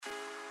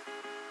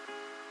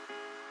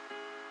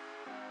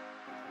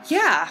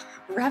Yeah,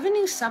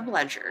 revenue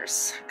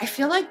subledgers. I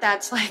feel like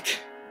that's like,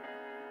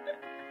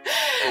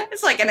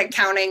 it's like an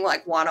accounting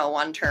like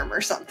 101 term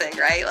or something,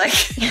 right? Like,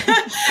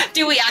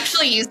 do we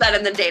actually use that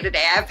in the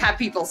day-to-day? I've had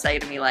people say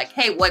to me like,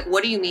 hey,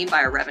 what do you mean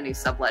by a revenue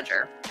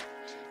subledger?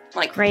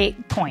 Like,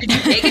 great point. Did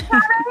you take it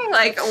that way?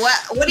 Like,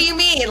 what do you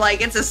mean?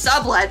 Like, it's a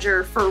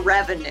subledger for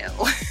revenue.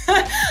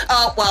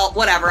 Oh, well,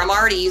 whatever. I'm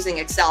already using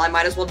Excel. I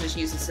might as well just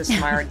use a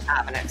system I already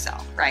have in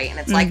Excel, right? And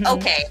it's like,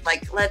 okay,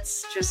 like,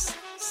 let's just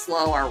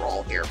slow our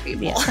roll here,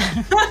 people.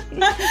 Yeah.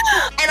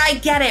 And I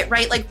get it,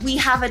 right? Like, we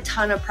have a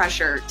ton of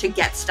pressure to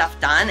get stuff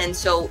done. And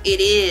so it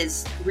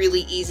is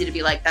really easy to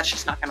be like, that's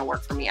just not going to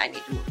work for me. I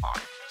need to move on.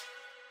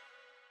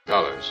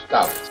 Dollars.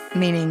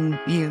 Meaning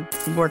you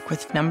work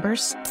with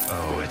numbers?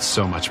 Oh, it's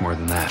so much more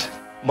than that.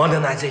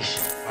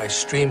 Modernization by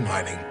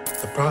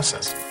streamlining the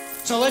process.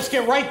 So let's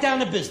get right down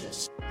to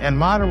business. And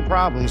modern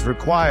problems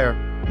require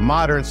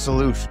modern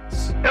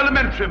solutions.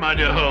 Elementary, my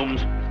dear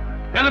Holmes.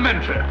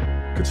 Elementary.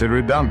 Consider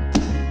it done.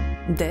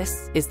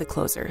 This is The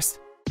Closers.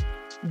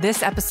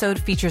 This episode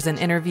features an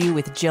interview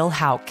with Jill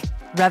Hauk,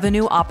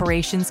 Revenue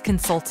Operations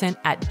Consultant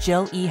at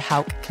Jill E.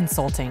 Hauk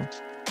Consulting.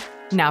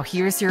 Now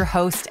here's your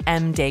host,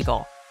 M.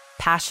 Daigle,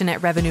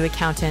 passionate revenue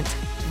accountant,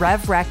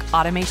 RevRec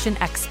automation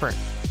expert,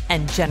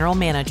 and general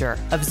manager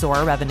of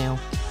Zora Revenue.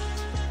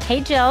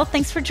 Hey, Jill,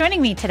 thanks for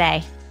joining me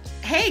today.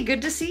 Hey,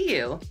 good to see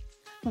you.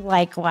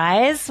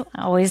 Likewise.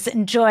 I always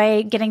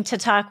enjoy getting to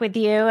talk with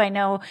you. I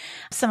know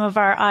some of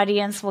our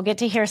audience will get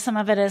to hear some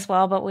of it as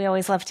well, but we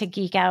always love to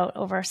geek out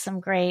over some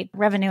great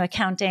revenue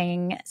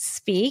accounting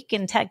speak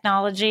and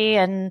technology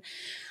and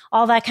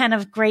all that kind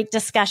of great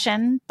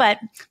discussion. But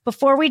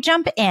before we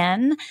jump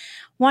in,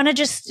 want to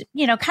just,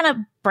 kind of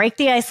break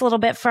the ice a little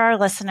bit for our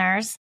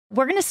listeners.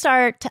 We're going to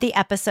start the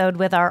episode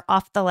with our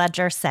Off the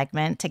Ledger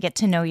segment to get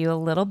to know you a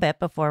little bit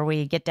before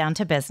we get down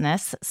to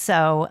business.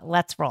 So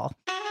let's roll.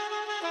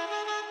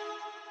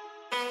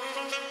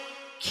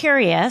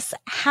 Curious,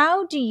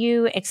 how do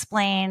you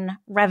explain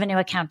revenue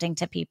accounting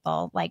to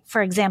people? Like,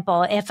 for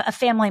example, if a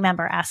family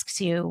member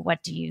asks you,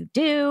 what do you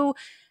do?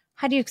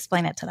 How do you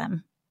explain it to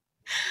them?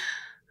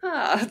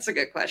 Oh, that's a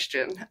good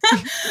question.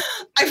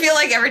 I feel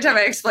like every time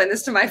I explain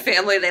this to my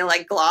family, they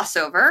like gloss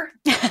over.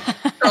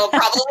 They'll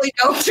probably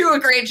don't do a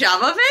great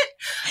job of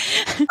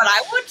it. But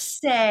I would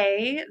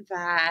say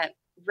that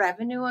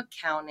revenue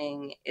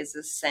accounting is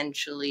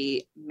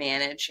essentially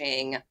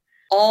managing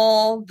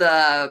all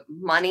the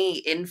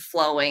money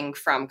inflowing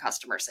from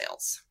customer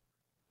sales.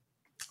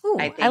 Ooh,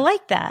 I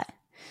like that.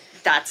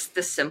 That's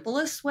the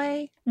simplest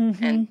way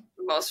and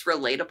most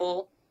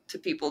relatable to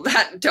people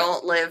that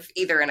don't live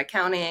either in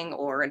accounting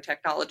or in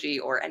technology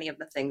or any of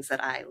the things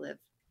that I live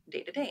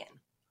day to day in.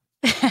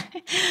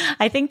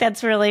 I think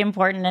that's really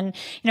important. And,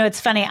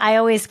 it's funny. I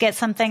always get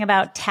something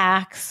about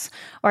tax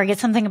or get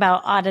something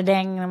about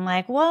auditing. And I'm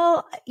like,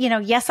 well,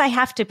 yes, I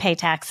have to pay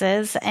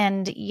taxes.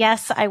 And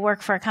yes, I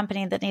work for a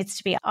company that needs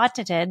to be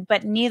audited,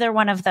 but neither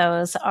one of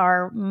those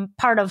are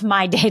part of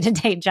my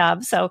day-to-day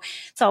job. So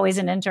it's always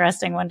an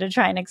interesting one to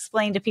try and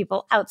explain to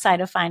people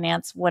outside of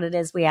finance what it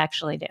is we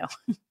actually do.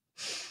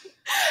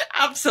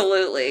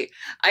 Absolutely.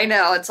 I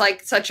know. It's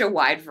like such a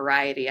wide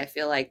variety. I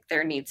feel like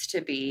there needs to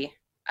be,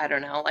 I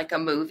don't know, like a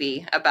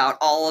movie about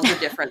all of the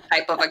different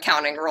type of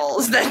accounting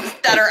roles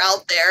that are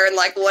out there and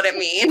like what it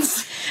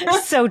means.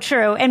 So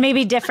true. And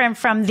maybe different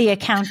from The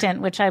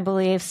Accountant, which I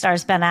believe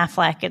stars Ben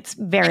Affleck. It's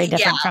very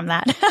different from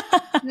that.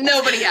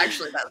 Nobody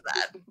actually does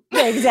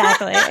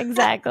that.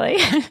 Exactly.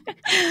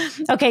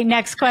 Okay,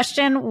 next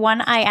question.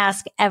 One I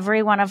ask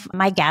every one of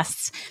my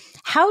guests.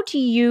 How do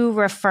you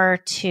refer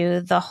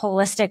to the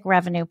holistic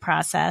revenue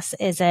process?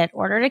 Is it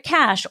order to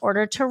cash,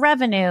 order to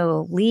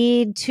revenue,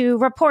 lead to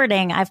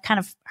reporting? I've kind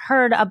of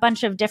heard a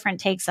bunch of different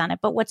takes on it,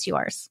 but what's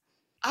yours?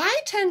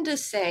 I tend to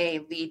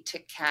say lead to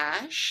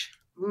cash.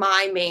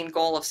 My main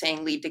goal of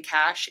saying lead to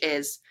cash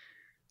is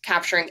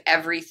capturing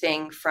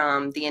everything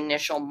from the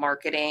initial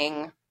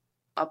marketing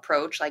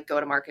approach, like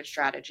go-to-market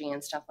strategy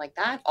and stuff like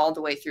that, all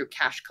the way through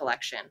cash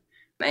collection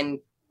and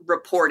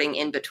reporting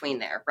in between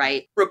there,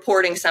 right?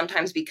 Reporting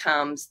sometimes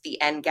becomes the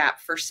end gap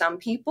for some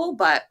people,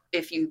 but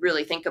if you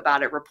really think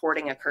about it,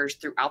 reporting occurs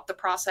throughout the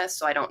process.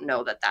 So I don't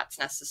know that that's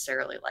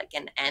necessarily like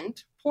an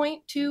end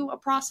point to a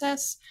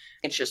process.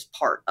 It's just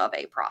part of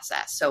a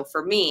process. So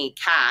for me,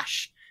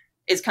 cash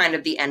is kind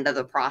of the end of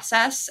the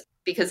process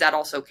because that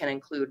also can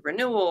include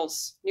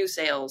renewals, new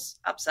sales,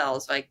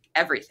 upsells, like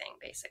everything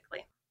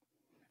basically.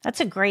 That's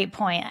a great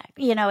point.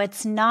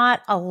 It's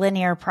not a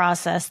linear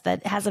process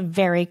that has a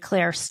very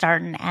clear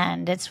start and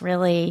end. It's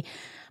really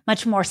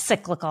much more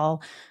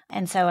cyclical.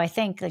 And so I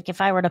think like if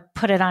I were to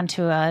put it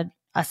onto a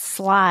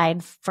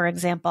slide, for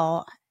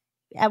example,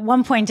 at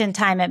one point in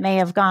time, it may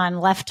have gone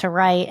left to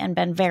right and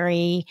been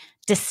very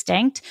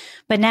distinct,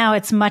 but now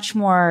it's much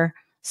more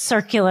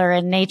circular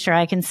in nature.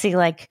 I can see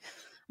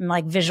I'm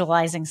like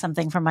visualizing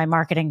something from my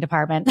marketing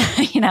department,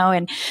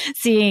 and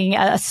seeing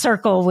a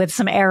circle with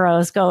some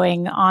arrows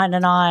going on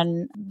and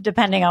on,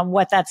 depending on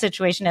what that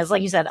situation is.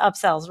 Like you said,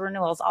 upsells,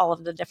 renewals, all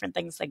of the different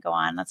things that go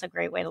on. That's a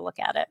great way to look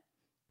at it.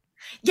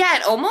 Yeah,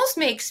 it almost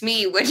makes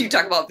me, when you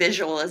talk about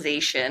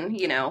visualization,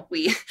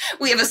 we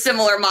have a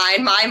similar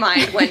mind. My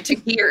mind went to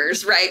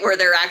gears, right? Where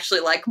there are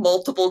actually like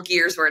multiple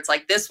gears where it's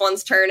like this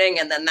one's turning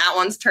and then that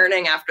one's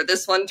turning after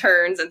this one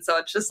turns. And so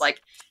it's just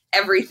like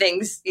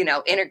everything's,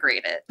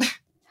 integrated.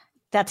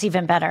 That's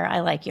even better. I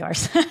like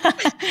yours.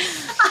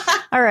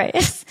 All right.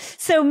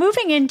 So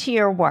moving into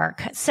your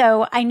work.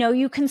 So I know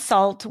you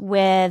consult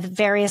with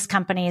various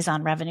companies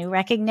on revenue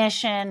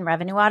recognition,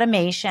 revenue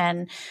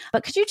automation,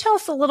 but could you tell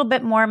us a little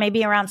bit more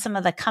maybe around some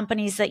of the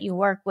companies that you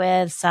work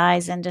with,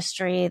 size,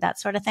 industry, that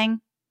sort of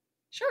thing?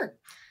 Sure.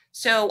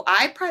 So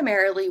I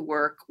primarily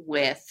work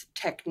with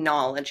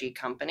technology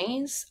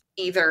companies,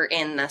 either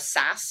in the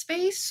SaaS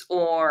space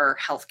or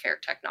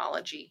healthcare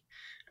technology.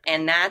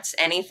 And that's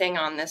anything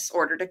on this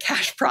order to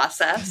cash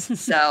process.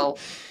 So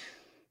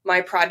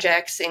my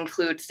projects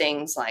include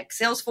things like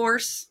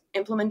Salesforce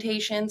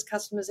implementations,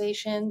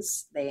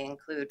 customizations. They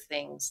include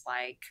things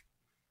like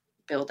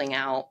building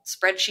out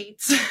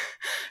spreadsheets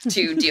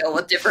to deal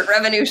with different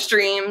revenue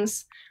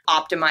streams,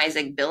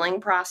 optimizing billing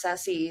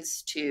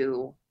processes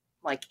to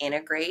like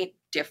integrate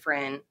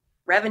different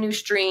revenue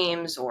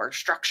streams or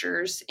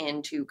structures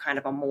into kind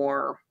of a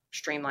more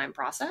streamlined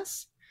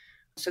process.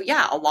 So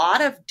yeah, a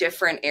lot of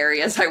different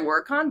areas I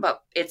work on,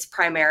 but it's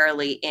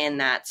primarily in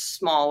that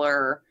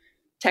smaller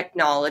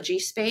technology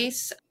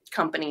space.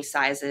 Company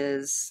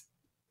sizes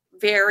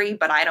vary,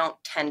 but I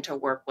don't tend to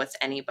work with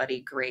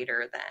anybody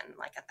greater than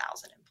like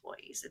 1,000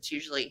 employees. It's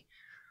usually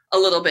a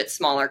little bit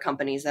smaller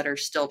companies that are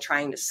still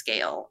trying to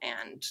scale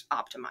and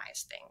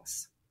optimize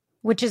things.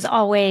 Which is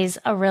always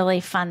a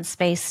really fun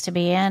space to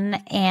be in.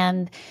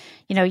 And,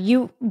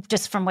 you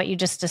just from what you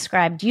just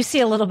described, you see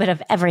a little bit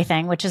of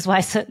everything, which is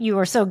why you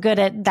were so good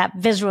at that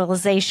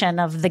visualization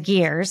of the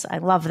gears. I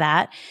love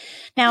that.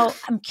 Now,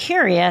 I'm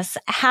curious,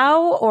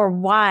 how or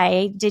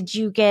why did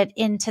you get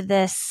into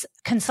this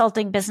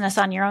consulting business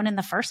on your own in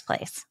the first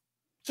place?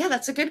 Yeah,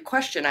 that's a good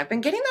question. I've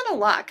been getting that a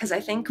lot because I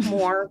think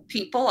more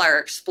people are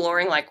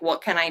exploring like,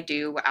 what can I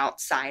do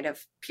outside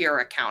of pure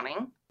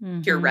accounting,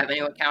 pure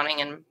revenue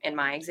accounting in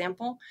my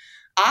example.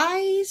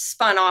 I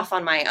spun off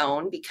on my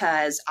own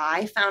because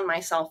I found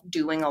myself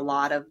doing a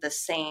lot of the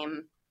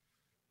same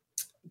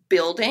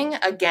building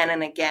again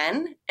and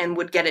again and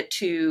would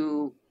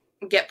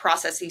get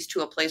processes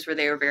to a place where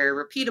they were very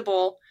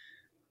repeatable.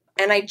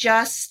 And I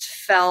just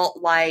felt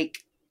like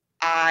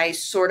I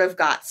sort of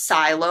got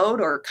siloed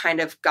or kind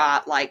of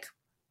got like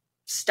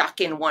stuck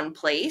in one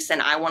place,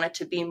 and I wanted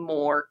to be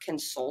more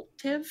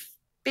consultative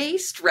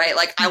based, right?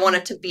 Like I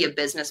wanted to be a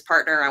business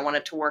partner. I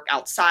wanted to work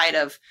outside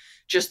of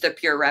just the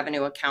pure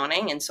revenue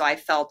accounting. And so I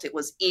felt it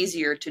was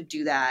easier to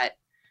do that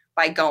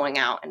by going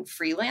out and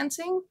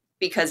freelancing,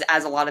 because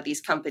as a lot of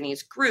these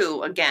companies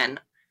grew, again,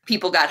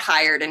 people got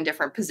hired in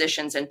different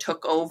positions and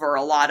took over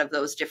a lot of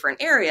those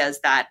different areas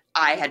that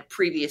I had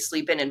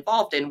previously been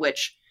involved in,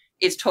 which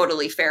is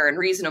totally fair and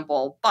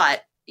reasonable.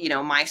 But,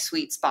 my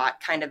sweet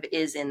spot kind of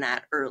is in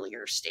that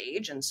earlier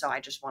stage. And so I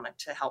just wanted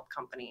to help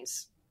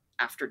companies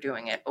after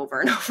doing it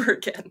over and over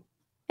again.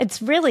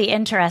 It's really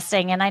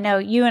interesting. And I know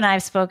you and I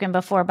have spoken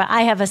before, but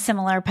I have a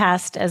similar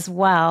past as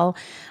well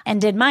and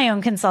did my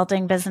own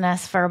consulting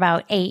business for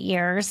about 8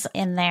 years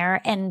in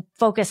there and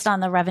focused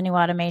on the revenue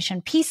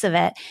automation piece of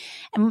it.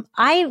 And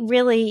I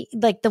really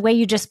like the way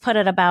you just put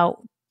it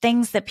about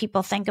things that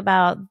people think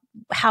about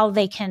how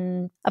they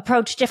can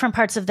approach different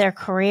parts of their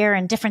career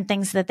and different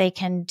things that they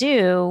can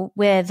do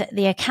with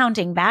the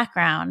accounting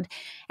background.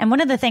 And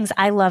one of the things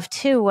I love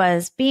too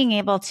was being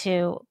able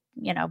to,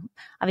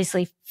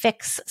 obviously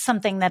fix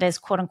something that is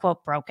quote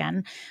unquote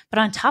broken. But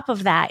on top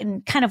of that,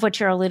 and kind of what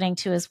you're alluding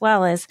to as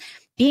well, is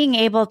being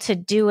able to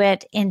do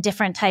it in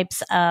different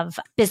types of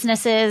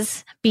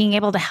businesses, being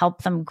able to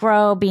help them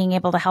grow, being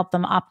able to help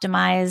them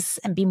optimize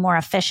and be more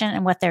efficient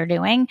in what they're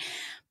doing.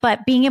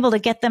 But being able to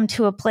get them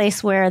to a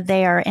place where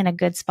they are in a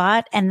good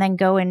spot and then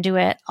go and do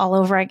it all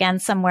over again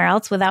somewhere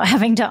else without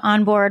having to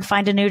onboard,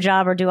 find a new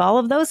job, or do all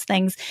of those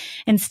things.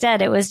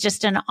 Instead, it was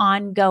just an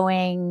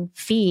ongoing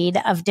feed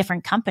of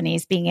different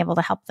companies being able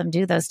to help them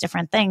do those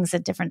different things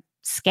at different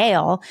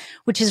scale,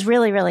 which is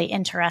really, really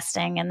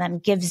interesting. And then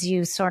gives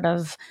you sort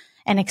of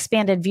an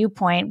expanded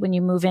viewpoint when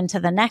you move into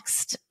the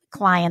next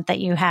client that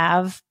you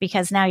have,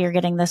 because now you're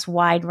getting this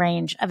wide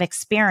range of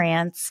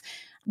experience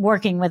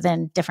working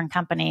within different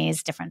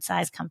companies, different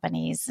size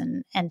companies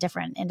and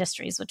different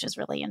industries, which is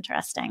really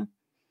interesting.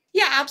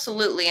 Yeah,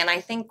 absolutely. And I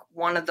think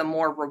one of the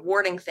more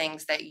rewarding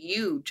things that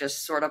you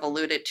just sort of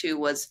alluded to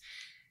was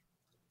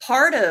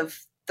part of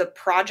the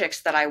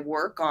projects that I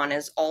work on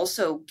is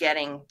also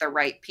getting the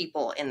right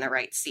people in the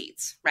right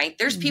seats, right?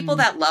 There's people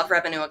that love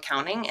revenue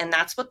accounting and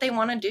that's what they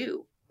want to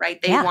do,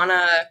 right? They want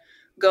to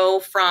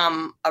go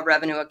from a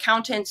revenue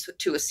accountant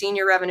to a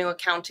senior revenue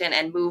accountant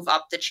and move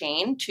up the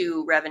chain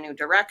to revenue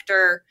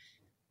director,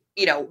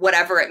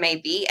 whatever it may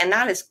be. And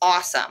that is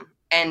awesome.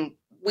 And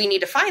we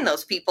need to find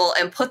those people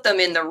and put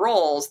them in the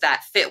roles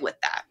that fit with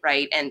that,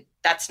 right? And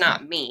that's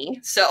not me.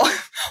 So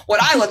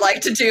what I would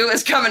like to do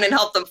is come in and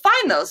help them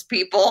find those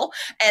people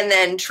and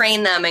then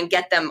train them and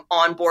get them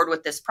on board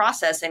with this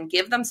process and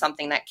give them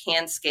something that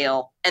can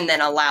scale and then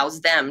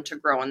allows them to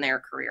grow in their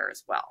career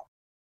as well.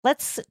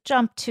 Let's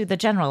jump to the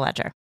general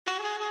ledger.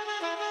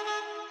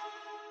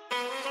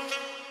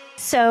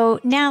 So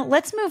now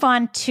let's move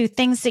on to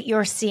things that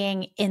you're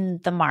seeing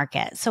in the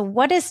market. So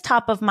what is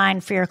top of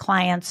mind for your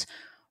clients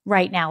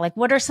right now? Like,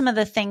 what are some of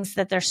the things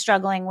that they're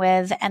struggling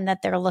with and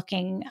that they're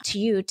looking to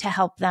you to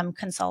help them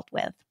consult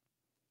with?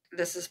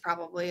 This is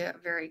probably a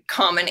very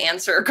common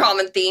answer,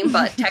 common theme,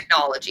 but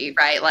technology,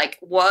 right? Like,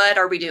 what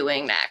are we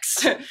doing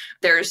next?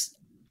 There's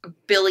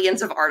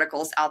billions of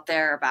articles out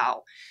there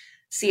about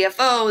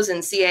CFOs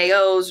and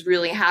CAOs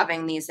really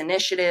having these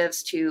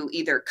initiatives to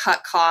either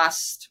cut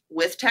cost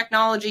with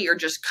technology or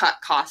just cut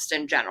cost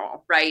in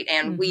general, right?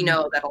 And we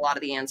know that a lot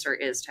of the answer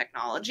is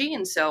technology.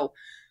 And so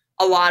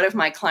a lot of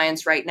my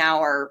clients right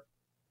now are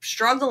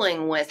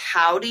struggling with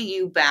how do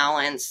you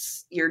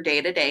balance your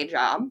day-to-day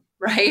job,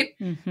 right?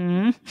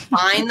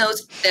 Find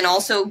those, and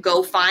also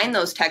go find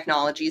those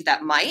technologies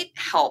that might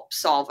help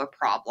solve a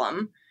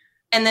problem.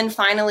 And then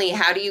finally,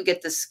 how do you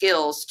get the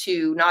skills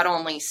to not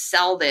only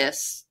sell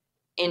this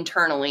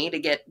internally to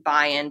get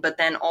buy-in, but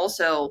then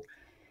also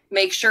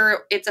make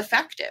sure it's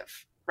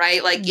effective,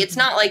 right? Like, it's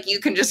not like you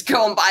can just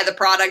go and buy the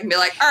product and be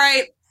like, all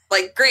right,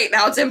 like, great,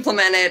 now it's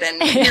implemented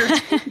and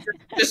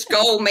just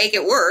go make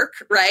it work,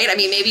 right? I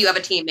mean, maybe you have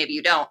a team, maybe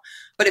you don't.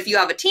 But if you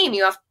have a team,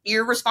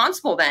 you're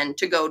responsible then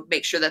to go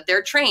make sure that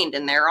they're trained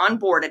and they're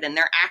onboarded and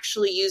they're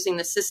actually using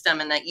the system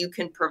and that you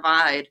can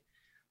provide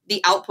the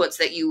outputs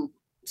that you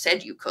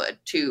said you could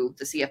to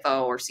the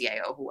CFO or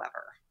CAO,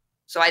 whoever.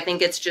 So I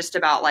think it's just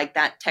about like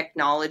that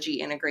technology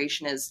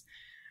integration is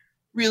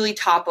really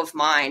top of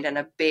mind and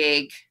a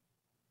big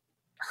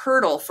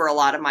hurdle for a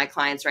lot of my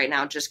clients right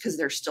now, just because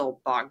they're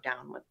still bogged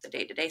down with the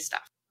day-to-day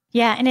stuff.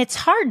 Yeah. And it's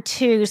hard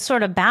to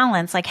sort of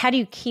balance, like, how do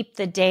you keep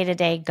the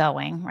day-to-day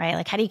going, right?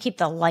 Like, how do you keep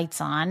the lights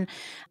on,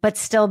 but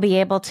still be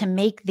able to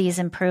make these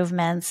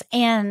improvements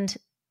and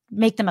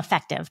make them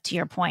effective, to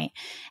your point.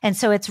 And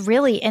so it's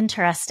really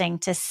interesting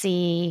to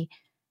see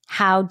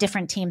how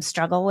different teams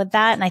struggle with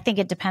that. And I think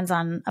it depends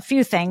on a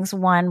few things.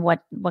 One,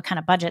 what kind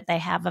of budget they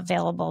have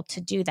available to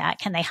do that.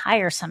 Can they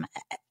hire some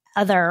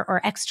other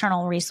or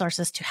external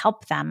resources to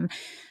help them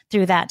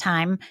through that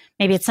time?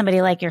 Maybe it's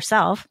somebody like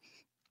yourself.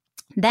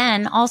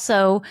 Then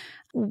also,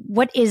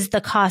 what is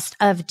the cost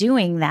of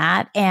doing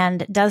that?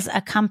 And does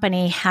a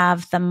company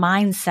have the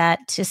mindset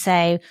to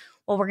say,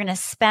 well, we're going to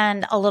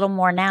spend a little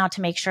more now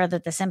to make sure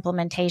that this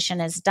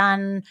implementation is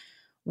done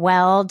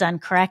well, done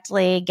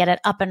correctly, get it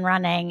up and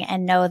running,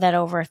 and know that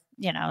over,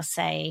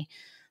 say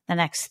the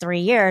next 3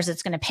 years,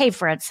 it's going to pay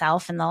for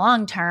itself in the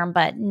long term,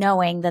 but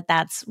knowing that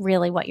that's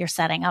really what you're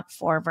setting up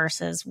for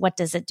versus what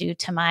does it do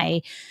to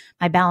my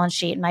balance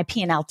sheet and my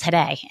P&L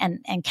today?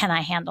 And can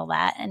I handle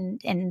that?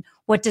 And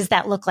what does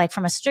that look like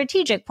from a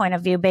strategic point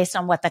of view based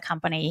on what the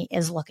company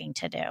is looking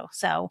to do?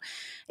 So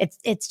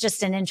it's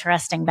just an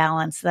interesting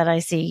balance that I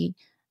see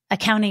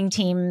accounting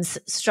teams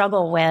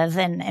struggle with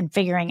and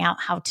figuring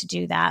out how to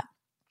do that.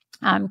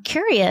 I'm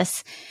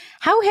curious,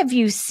 how have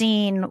you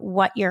seen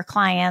what your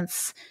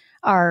clients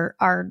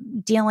are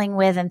dealing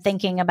with and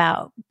thinking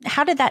about?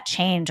 How did that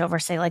change over,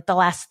 say, like the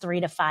last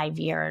 3 to 5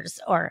 years,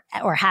 or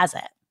has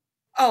it?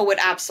 Oh, it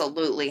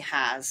absolutely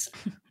has.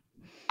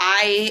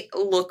 I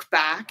look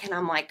back and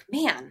I'm like,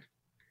 man,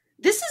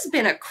 this has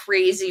been a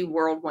crazy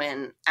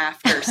whirlwind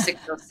after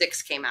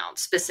 606 came out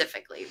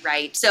specifically,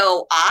 right?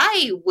 So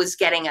I was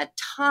getting a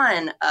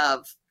ton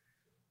of,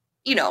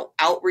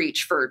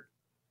 outreach for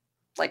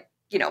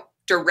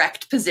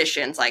direct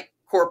positions like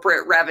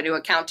corporate revenue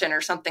accountant or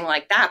something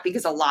like that,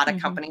 because a lot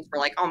of companies were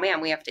like, oh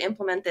man, we have to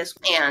implement this.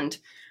 And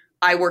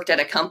I worked at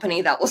a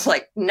company that was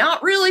like,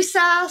 not really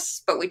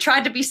SaaS, but we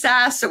tried to be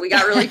SaaS. So we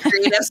got really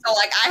creative. So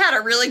like I had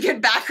a really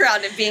good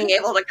background in being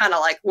able to kind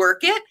of like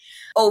work it.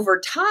 Over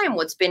time,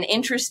 what's been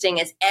interesting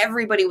is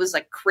everybody was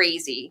like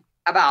crazy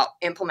about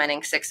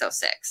implementing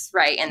 606,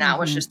 right? And that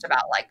was just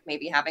about like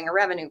maybe having a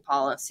revenue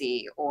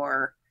policy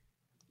or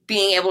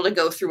being able to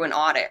go through an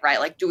audit, right?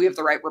 Like, do we have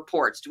the right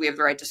reports? Do we have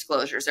the right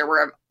disclosures? There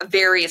were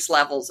various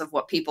levels of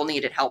what people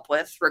needed help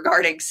with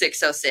regarding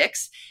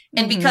 606.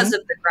 And because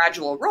of the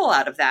gradual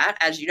rollout of that,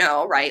 as you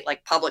know, right,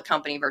 like public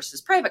company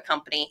versus private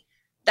company,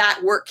 that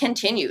work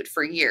continued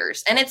for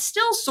years. And it's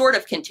still sort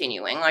of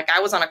continuing. Like I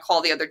was on a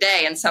call the other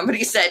day and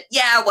somebody said,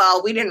 yeah,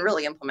 well, we didn't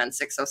really implement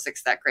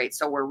 606 that great,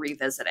 so we're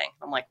revisiting.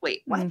 I'm like,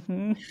 wait, what?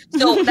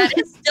 So that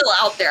is still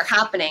out there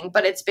happening,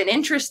 but it's been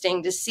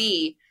interesting to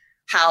see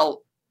how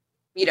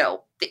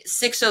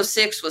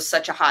 606 was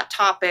such a hot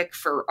topic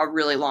for a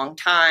really long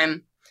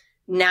time.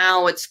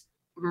 Now it's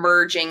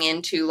merging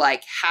into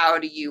like, how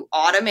do you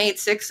automate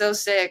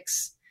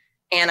 606?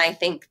 And I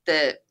think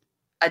the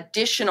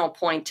additional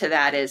point to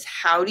that is,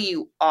 how do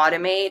you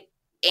automate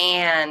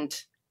and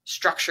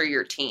structure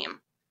your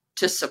team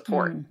to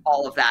support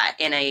all of that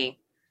in a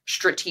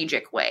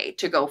strategic way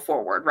to go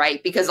forward,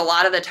 right? Because a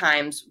lot of the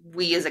times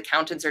we as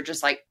accountants are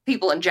just like,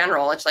 people in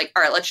general, it's like,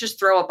 all right, let's just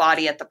throw a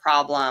body at the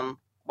problem.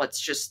 let's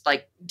just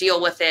like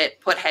deal with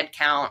it, put head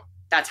count.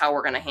 That's how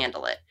we're going to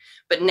handle it.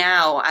 But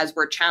now, as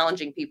we're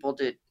challenging people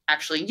to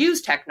actually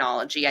use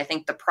technology, I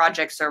think the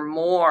projects are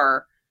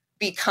more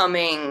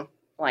becoming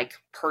like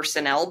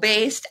personnel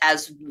based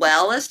as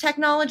well as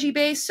technology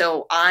based.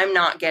 So I'm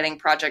not getting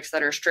projects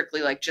that are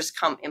strictly like, just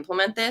come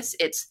implement this.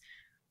 It's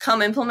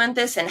come implement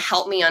this and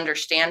help me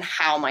understand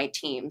how my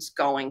team's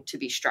going to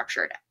be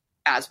structured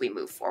as we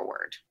move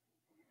forward.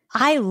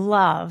 I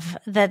love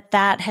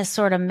that has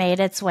sort of made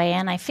its way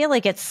in. I feel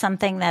like it's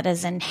something that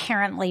has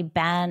inherently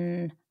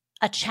been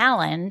a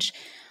challenge,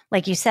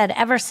 like you said,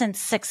 ever since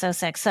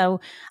 606.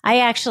 So I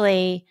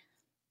actually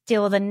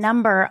deal with a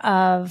number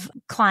of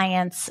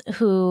clients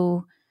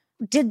who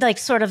did like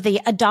sort of the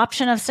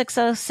adoption of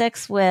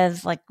 606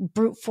 with like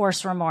brute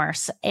force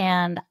remorse.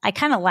 And I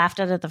kind of laughed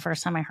at it the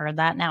first time I heard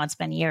that. Now it's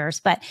been years,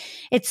 but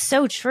it's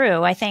so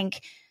true. I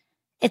think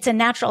it's a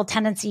natural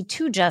tendency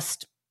to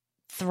just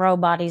throw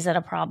bodies at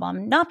a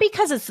problem, not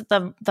because it's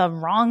the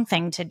wrong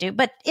thing to do,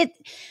 but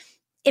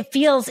it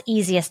feels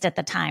easiest at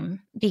the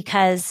time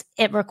because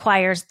it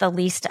requires the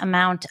least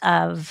amount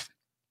of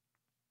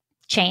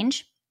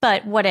change.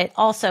 But what it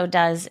also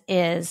does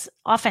is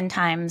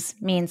oftentimes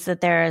means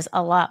that there is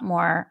a lot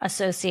more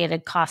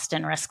associated cost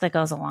and risk that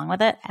goes along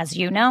with it, as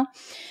you know.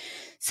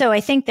 So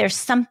I think there's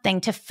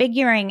something to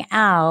figuring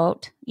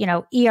out,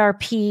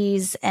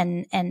 ERPs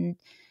and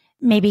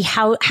maybe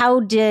how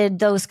did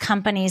those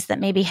companies that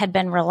maybe had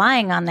been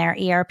relying on their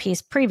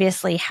ERPs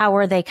previously, how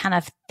are they kind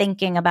of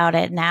thinking about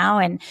it now?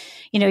 And,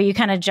 you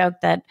kind of joke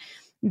that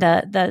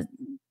the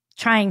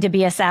trying to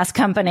be a SaaS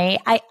company,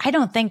 I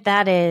don't think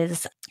that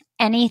is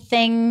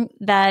anything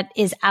that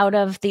is out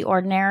of the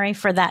ordinary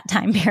for that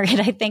time period.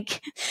 I think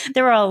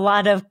there were a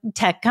lot of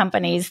tech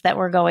companies that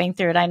were going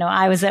through it. I know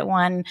I was at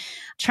one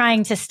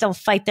trying to still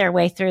fight their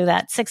way through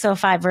that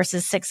 605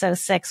 versus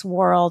 606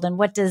 world. And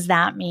what does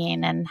that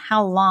mean? And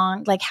how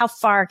long, like how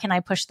far can I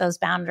push those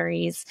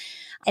boundaries?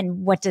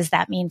 And what does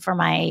that mean for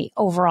my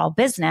overall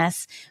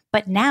business?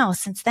 But now,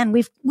 since then,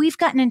 we've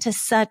gotten into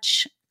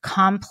such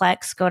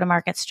complex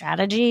go-to-market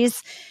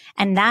strategies.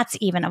 And that's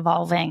even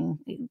evolving,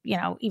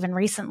 even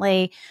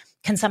recently,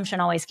 consumption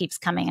always keeps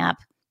coming up.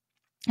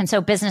 And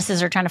so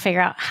businesses are trying to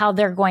figure out how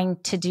they're going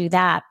to do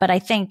that. But I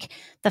think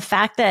the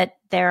fact that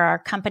there are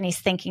companies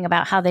thinking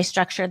about how they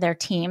structure their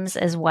teams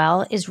as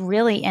well is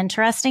really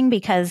interesting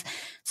because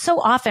so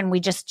often we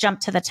just jump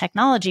to the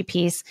technology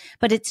piece,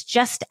 but it's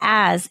just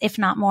as, if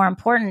not more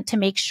important, to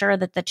make sure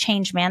that the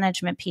change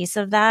management piece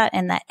of that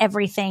and that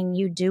everything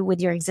you do with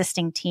your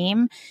existing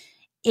team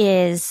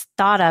is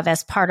thought of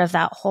as part of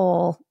that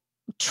whole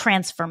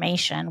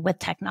transformation with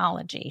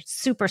technology.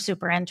 Super,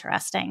 super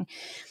interesting.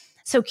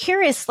 So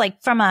curious,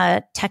 like from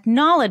a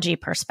technology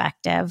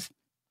perspective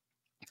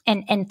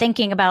and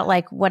thinking about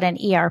like what an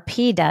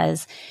ERP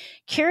does,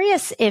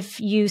 curious if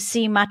you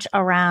see much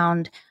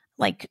around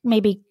like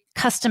maybe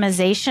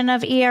customization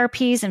of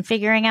ERPs and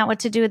figuring out what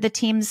to do with the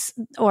teams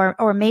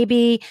or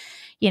maybe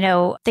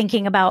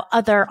thinking about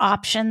other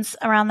options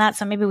around that.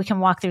 So maybe we can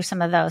walk through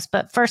some of those.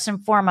 But first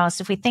and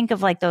foremost, if we think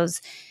of like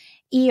those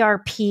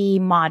ERP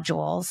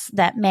modules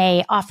that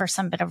may offer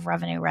some bit of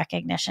revenue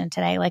recognition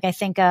today, like I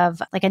think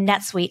of like a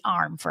NetSuite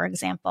ARM, for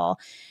example,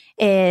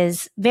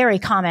 is very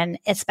common,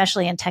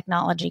 especially in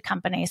technology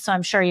companies. So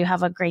I'm sure you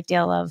have a great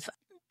deal of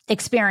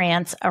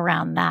experience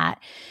around that.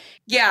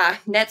 Yeah,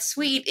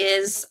 NetSuite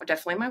is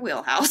definitely my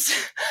wheelhouse.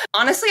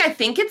 Honestly, I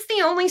think it's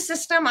the only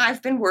system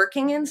I've been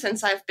working in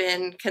since I've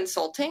been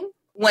consulting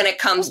when it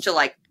comes to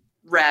like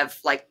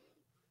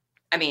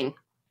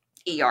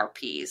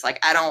ERPs. Like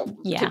I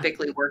don't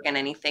typically work in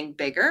anything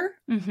bigger.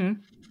 Mm-hmm.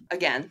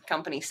 Again,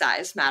 company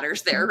size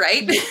matters there,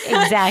 right?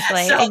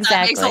 Exactly. So exactly.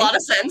 That makes a lot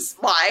of sense.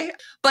 Why?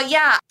 But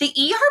yeah, the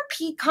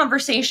ERP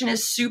conversation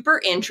is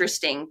super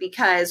interesting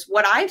because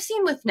what I've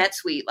seen with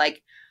NetSuite,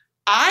 like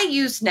I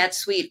used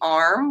NetSuite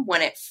ARM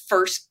when it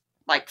first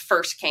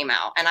came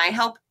out, and I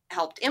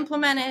helped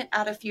implement it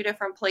at a few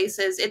different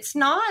places. It's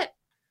not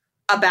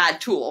a bad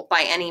tool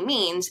by any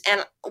means.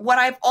 And what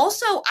I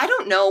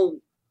don't know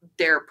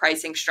their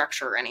pricing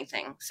structure or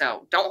anything,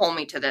 so don't hold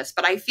me to this,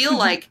 but I feel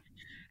like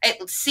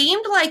it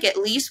seemed like at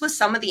least with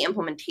some of the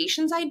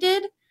implementations I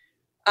did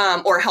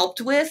or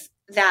helped with,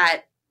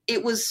 that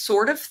it was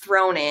sort of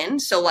thrown in.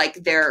 So like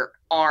their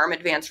ARM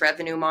advanced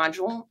revenue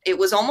module, it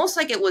was almost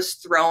like it was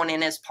thrown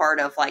in as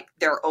part of like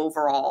their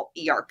overall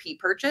ERP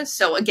purchase.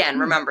 So again,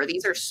 remember,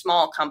 these are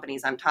small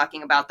companies I'm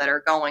talking about that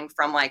are going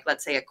from like,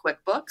 let's say a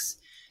QuickBooks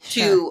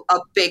to a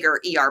bigger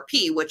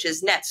ERP, which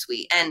is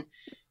NetSuite. And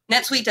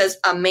NetSuite does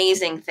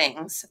amazing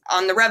things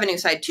on the revenue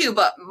side too,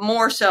 but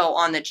more so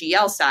on the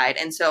GL side.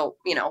 And so,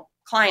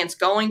 clients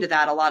going to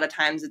that, a lot of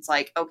times it's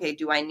like, okay,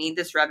 do I need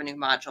this revenue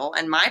module?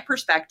 And my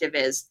perspective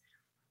is,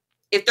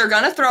 if they're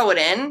going to throw it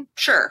in,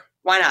 sure,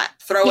 why not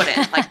throw it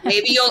in? Like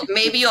maybe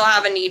you'll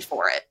have a need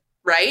for it,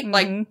 right? Mm-hmm.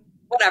 Like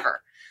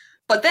whatever.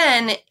 But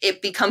then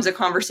it becomes a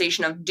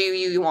conversation of, do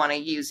you want to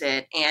use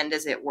it and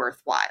is it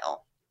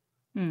worthwhile?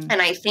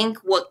 And I think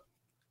what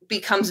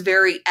becomes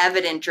very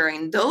evident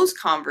during those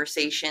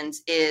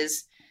conversations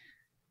is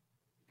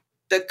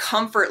the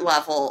comfort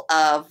level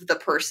of the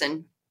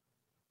person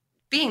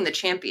being the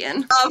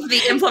champion of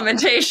the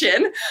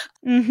implementation.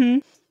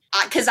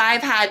 Because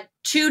I've had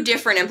two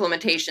different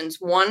implementations.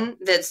 One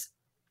that's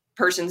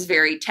person's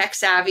very tech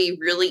savvy,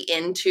 really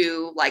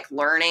into like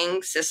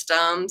learning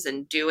systems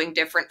and doing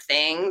different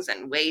things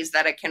and ways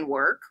that it can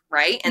work,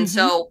 right? And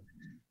so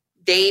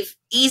they've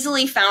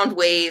easily found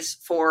ways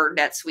for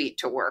NetSuite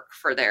to work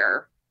for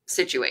their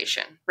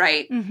situation,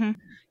 right?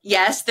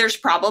 Yes, there's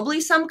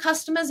probably some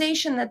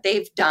customization that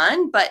they've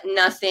done, but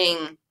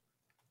nothing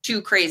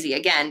too crazy,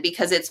 again,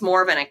 because it's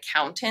more of an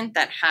accountant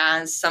that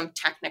has some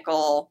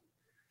technical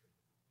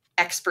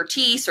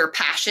expertise or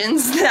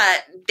passions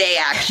that they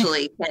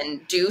actually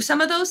can do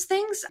some of those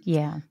things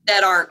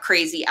that aren't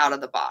crazy out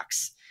of the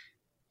box.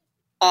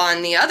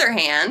 On the other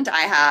hand,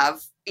 I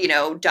have,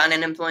 done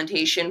an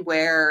implementation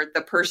where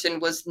the person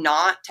was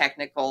not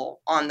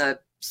technical on the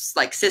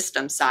like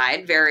system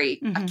side,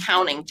 very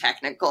accounting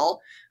technical,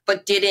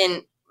 but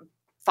didn't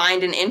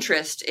find an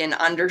interest in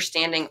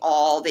understanding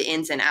all the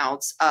ins and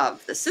outs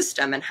of the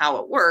system and how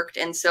it worked.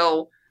 And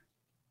so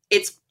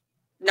it's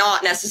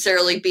not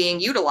necessarily being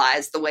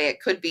utilized the way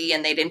it could be,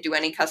 and they didn't do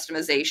any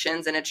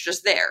customizations, and it's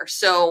just there.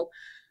 So,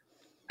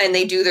 and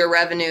they do their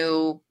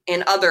revenue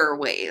in other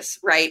ways,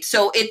 right?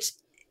 So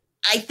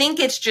I think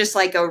it's just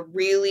like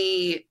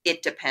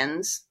it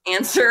depends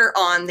answer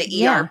on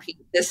the ERP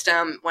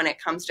system when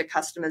it comes to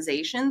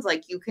customizations.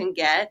 Like you can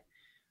get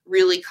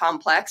really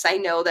complex. I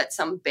know that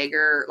some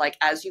bigger, like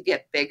as you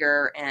get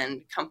bigger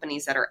and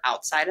companies that are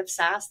outside of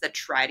SaaS that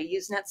try to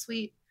use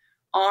NetSuite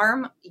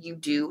ARM, you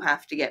do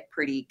have to get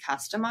pretty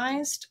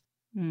customized.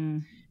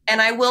 And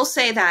I will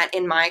say that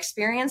in my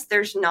experience,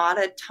 there's not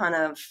a ton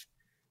of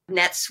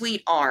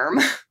NetSuite ARM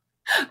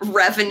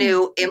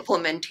revenue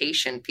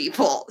implementation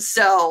people.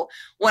 So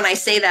when I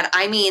say that,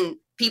 I mean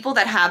people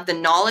that have the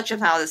knowledge of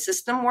how the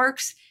system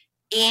works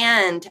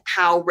and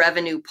how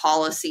revenue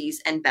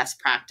policies and best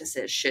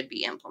practices should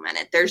be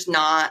implemented. There's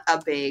not a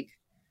big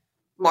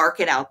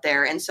market out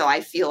there. And so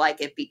I feel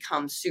like it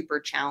becomes super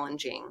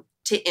challenging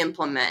to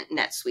implement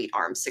NetSuite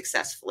ARM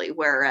successfully.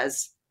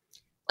 Whereas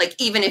like,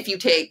 even if you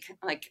take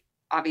like,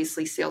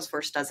 obviously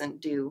Salesforce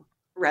doesn't do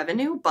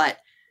revenue, but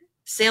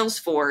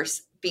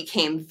Salesforce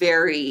became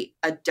very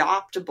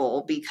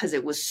adoptable because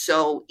it was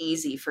so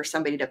easy for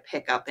somebody to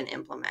pick up and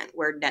implement,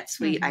 where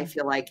NetSuite, I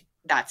feel like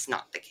that's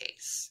not the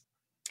case.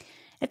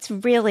 It's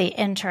really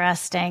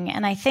interesting.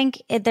 And I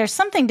think there's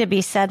something to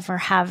be said for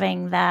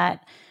having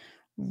that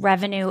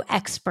revenue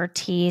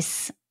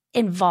expertise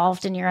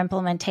involved in your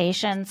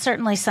implementation.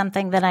 Certainly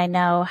something that I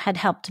know had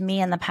helped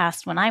me in the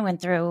past when I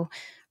went through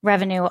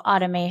revenue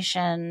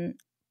automation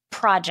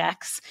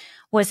projects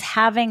was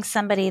having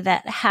somebody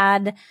that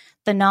had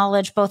the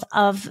knowledge both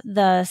of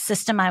the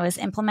system I was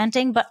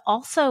implementing, but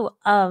also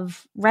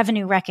of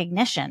revenue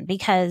recognition,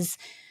 because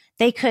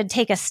they could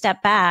take a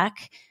step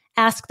back,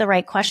 ask the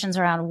right questions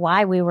around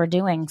why we were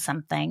doing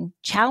something,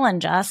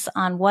 challenge us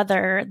on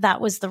whether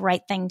that was the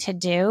right thing to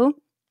do,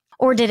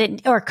 or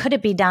could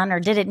it be done,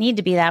 or did it need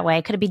to be that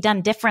way? Could it be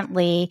done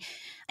differently?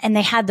 And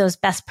they had those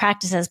best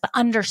practices, but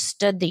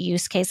understood the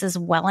use cases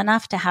well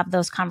enough to have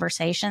those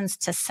conversations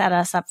to set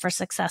us up for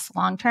success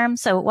long term.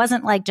 So it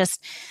wasn't like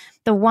just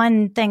the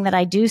one thing that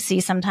I do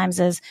see sometimes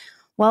is,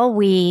 well,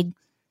 we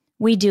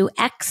do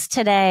X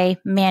today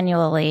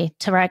manually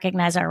to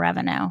recognize our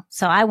revenue.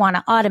 So I want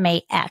to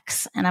automate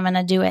X and I'm going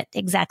to do it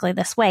exactly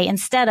this way,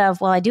 instead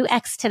of, well, I do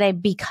X today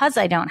because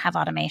I don't have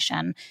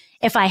automation.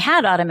 If I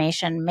had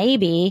automation,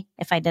 maybe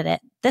if I did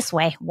it this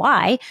way,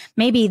 Y,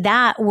 maybe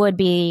that would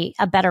be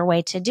a better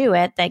way to do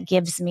it that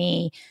gives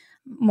me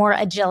more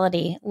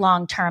agility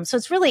long term. So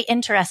it's really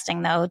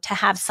interesting though to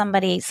have some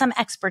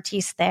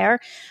expertise there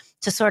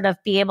to sort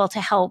of be able to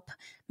help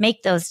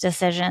make those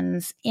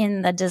decisions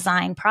in the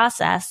design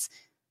process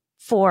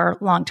for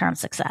long-term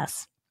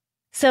success.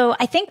 So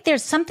I think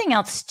there's something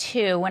else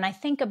too, when I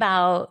think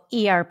about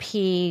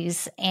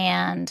ERPs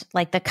and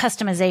like the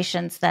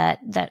customizations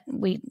that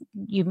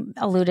you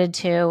alluded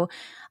to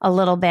a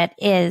little bit,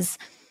 is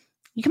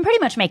you can pretty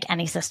much make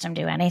any system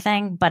do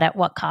anything, but at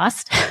what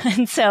cost?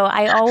 And so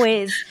I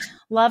always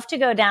love to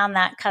go down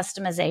that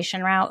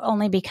customization route,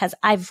 only because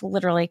I've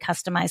literally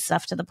customized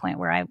stuff to the point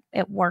where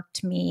it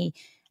worked me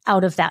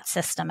out of that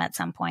system at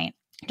some point.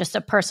 Just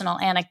a personal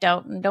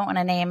anecdote, and don't want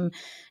to name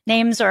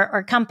names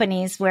or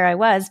companies where I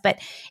was, but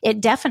it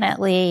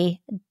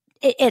definitely,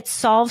 it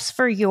solves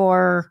for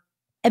your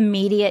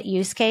immediate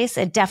use case.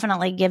 It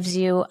definitely gives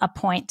you a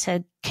point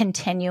to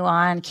continue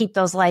on, keep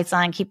those lights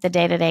on, keep the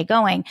day-to-day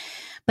going.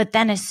 But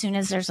then as soon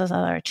as there's those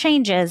other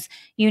changes,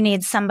 you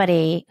need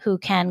somebody who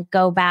can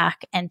go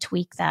back and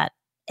tweak that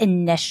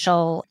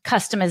initial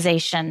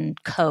customization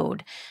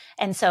code.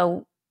 And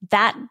so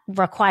that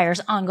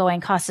requires ongoing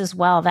costs as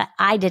well that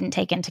I didn't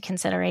take into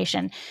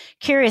consideration.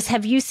 Curious,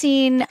 have you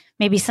seen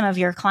maybe some of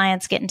your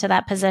clients get into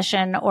that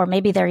position, or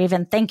maybe they're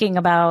even thinking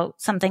about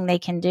something they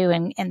can do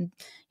and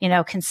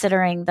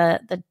considering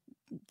the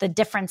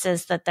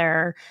differences that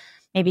they're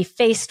maybe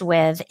faced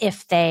with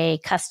if they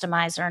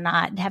customize or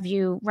not? Have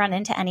you run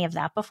into any of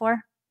that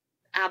before?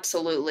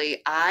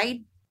 Absolutely.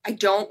 I I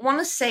don't want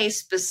to say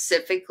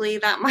specifically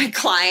that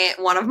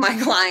one of my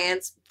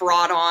clients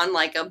brought on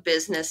like a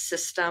business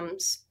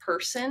systems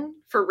person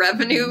for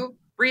revenue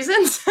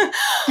reasons. But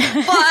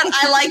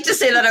I like to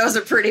say that it was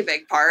a pretty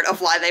big part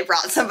of why they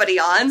brought somebody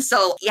on.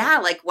 So yeah,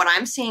 like what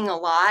I'm seeing a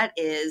lot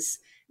is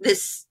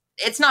this,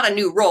 it's not a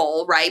new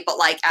role, right? But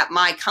like at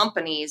my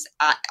companies,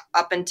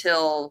 up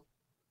until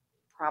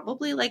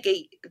probably like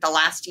the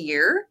last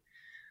year,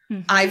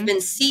 I've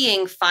been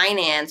seeing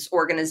finance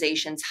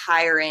organizations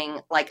hiring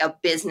like a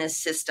business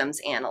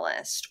systems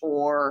analyst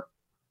or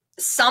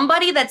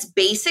somebody that's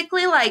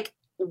basically like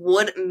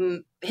would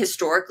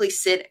historically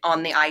sit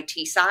on the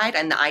IT side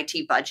and the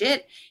IT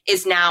budget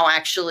is now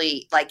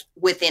actually like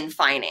within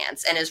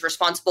finance and is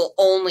responsible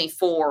only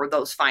for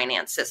those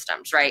finance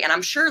systems, right? And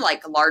I'm sure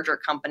like larger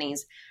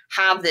companies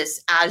have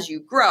this as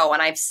you grow.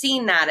 And I've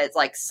seen that at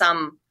like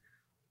some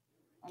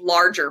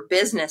larger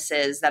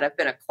businesses that have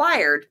been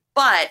acquired,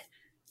 but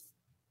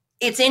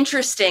it's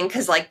interesting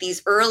because like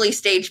these early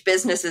stage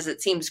businesses,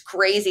 it seems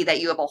crazy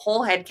that you have a whole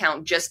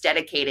headcount just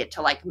dedicated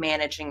to like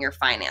managing your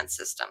finance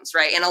systems,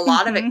 right? And a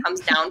lot of it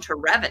comes down to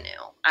revenue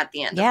at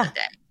the end of the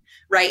day,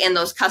 right? And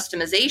those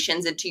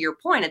customizations. And to your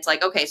point, it's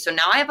like, okay, so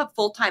now I have a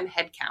full-time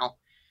headcount.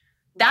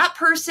 That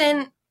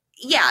person,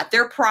 yeah,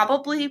 they're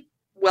probably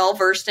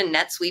well-versed in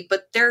NetSuite,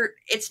 but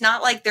it's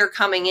not like they're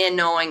coming in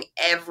knowing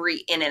every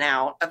in and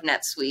out of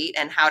NetSuite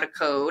and how to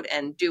code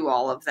and do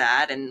all of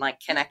that and like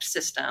connect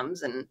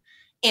systems and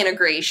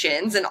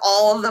integrations and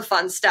all of the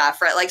fun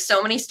stuff, right? Like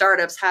so many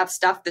startups have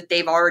stuff that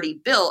they've already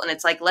built and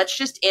it's like, let's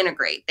just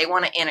integrate. They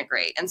want to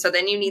integrate. And so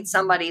then you need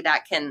somebody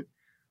that can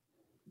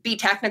be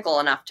technical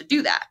enough to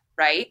do that,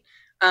 right?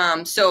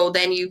 So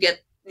then you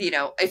get,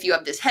 if you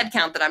have this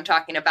headcount that I'm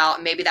talking about,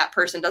 and maybe that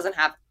person doesn't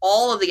have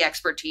all of the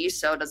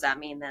expertise. So does that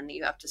mean then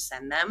you have to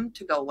send them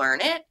to go learn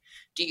it?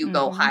 Do you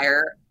go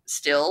hire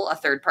still a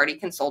third-party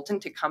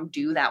consultant to come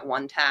do that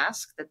one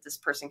task that this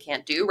person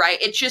can't do, right?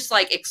 It just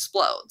like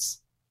explodes.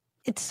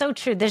 It's so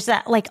true. There's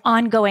that like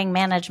ongoing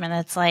management.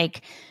 It's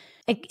like,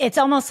 it's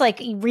almost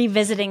like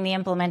revisiting the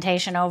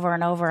implementation over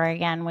and over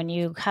again when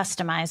you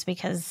customize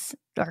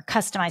or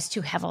customize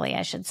too heavily,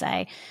 I should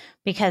say,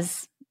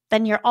 because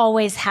then you're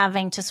always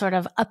having to sort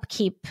of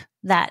upkeep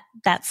that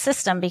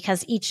system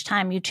because each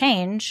time you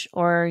change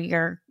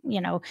or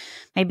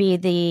maybe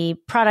the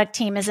product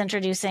team is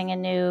introducing a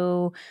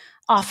new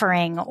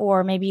offering,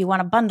 or maybe you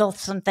want to bundle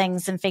some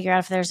things and figure out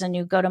if there's a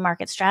new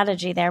go-to-market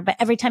strategy there. But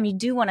every time you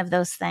do one of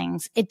those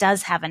things, it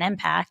does have an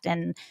impact.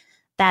 And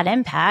that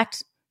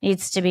impact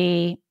needs to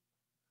be,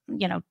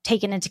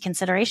 taken into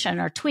consideration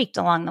or tweaked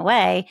along the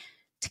way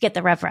to get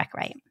the rev rec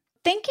right.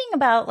 Thinking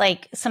about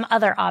like some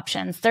other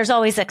options, there's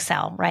always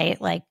Excel, right?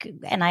 Like,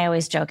 and I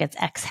always joke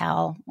it's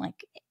X-Hell,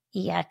 like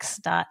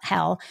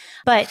ex.hell.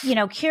 But,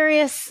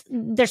 curious,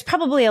 there's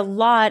probably a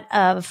lot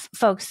of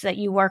folks that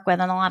you work with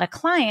and a lot of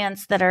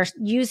clients that are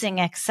using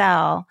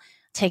Excel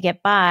to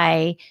get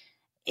by,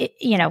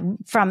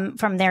 from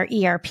their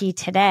ERP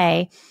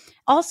today.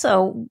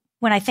 Also,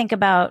 when I think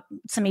about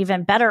some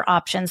even better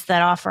options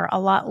that offer a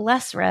lot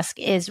less risk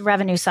is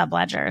revenue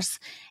subledgers.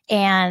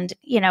 And,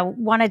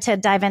 wanted to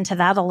dive into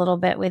that a little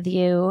bit with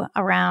you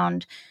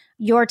around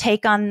your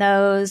take on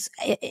those,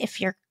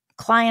 if your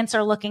clients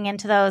are looking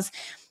into those,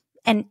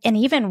 and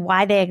even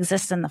why they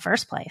exist in the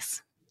first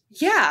place.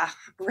 Yeah.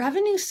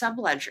 Revenue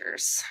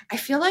subledgers. I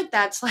feel like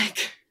that's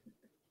like,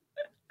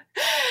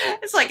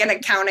 it's like an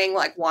accounting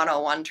like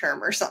 101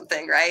 term or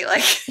something, right?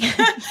 Like,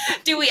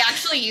 do we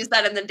actually use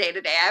that in the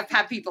day-to-day? I've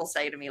had people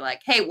say to me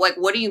like, hey, what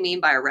do you mean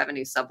by a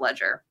revenue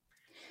subledger?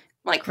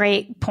 Like,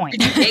 great point.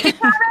 Did you take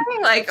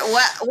accounting? Like,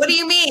 what do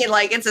you mean?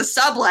 Like, it's a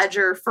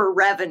subledger for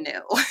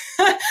revenue.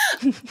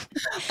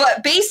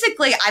 But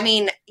basically, I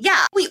mean,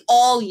 yeah, we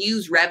all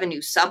use revenue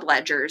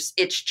subledgers.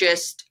 It's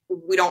just,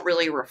 we don't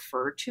really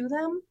refer to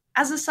them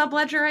as a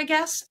subledger, I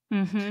guess.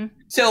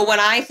 So when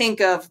I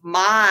think of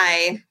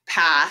my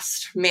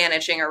past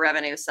managing a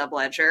revenue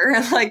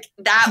subledger, like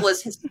that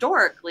was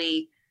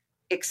historically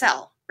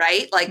Excel,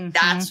 right? Like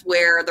that's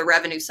where the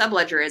revenue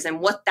subledger is.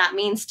 And what that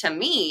means to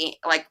me,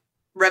 like,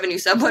 revenue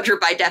subledger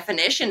by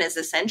definition is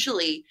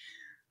essentially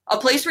a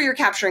place where you're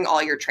capturing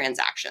all your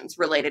transactions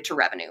related to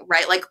revenue,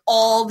 right? Like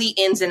all the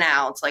ins and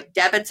outs, like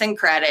debits and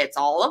credits,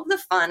 all of the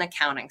fun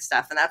accounting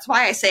stuff. And that's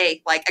why I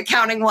say like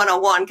accounting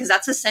 101, because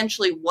that's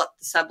essentially what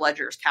the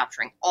subledger is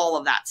capturing, all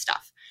of that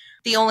stuff.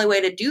 The only way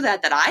to do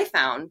that I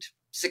found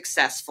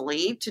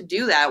successfully to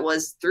do that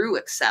was through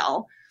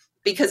Excel,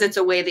 because it's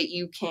a way that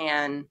you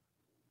can,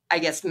 I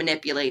guess,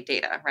 manipulate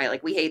data, right?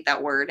 Like we hate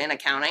that word in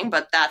accounting,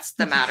 but that's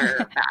the matter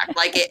of fact.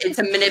 Like it's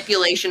a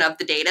manipulation of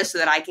the data so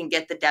that I can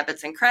get the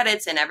debits and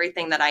credits and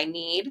everything that I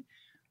need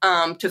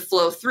to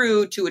flow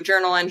through to a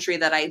journal entry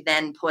that I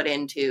then put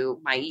into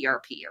my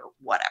ERP or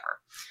whatever.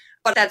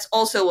 But that's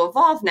also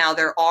evolved now.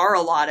 There are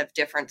a lot of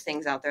different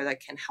things out there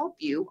that can help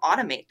you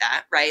automate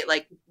that, right?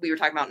 Like we were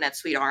talking about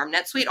NetSuite ARM.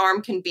 NetSuite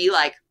ARM can be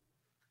like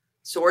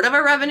sort of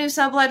a revenue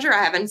subledger.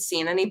 I haven't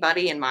seen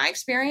anybody in my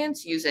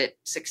experience use it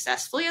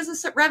successfully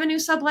as a revenue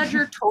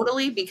subledger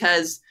totally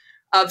because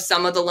of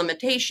some of the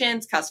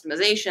limitations,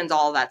 customizations,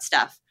 all of that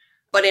stuff.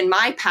 But in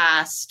my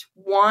past,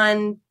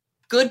 one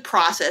good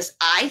process,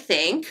 I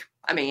think,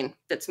 I mean,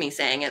 that's me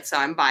saying it, so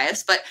I'm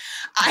biased, but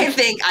I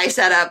think I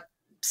set up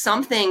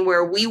something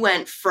where we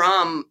went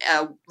from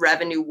a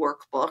revenue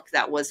workbook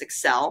that was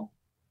Excel,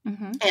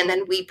 and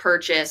then we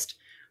purchased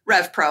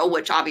RevPro,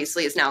 which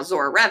obviously is now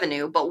Zora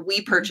Revenue, but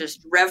we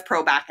purchased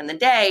RevPro back in the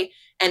day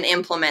and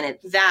implemented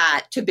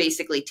that to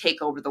basically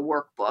take over the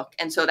workbook.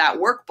 And so that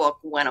workbook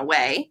went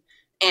away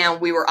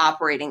and we were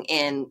operating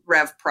in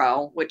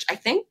RevPro, which I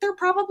think they're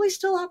probably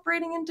still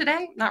operating in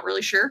today. Not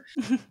really sure.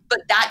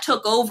 But that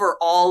took over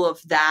all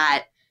of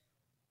that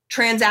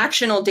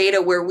transactional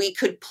data where we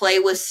could play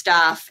with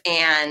stuff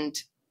and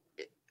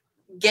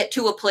get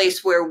to a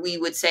place where we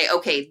would say,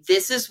 okay,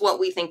 this is what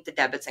we think the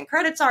debits and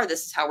credits are.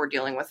 This is how we're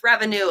dealing with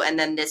revenue. And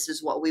then this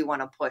is what we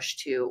want to push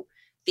to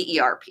the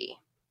ERP.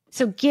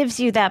 So it gives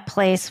you that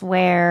place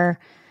where,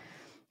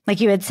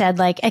 like you had said,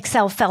 like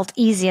Excel felt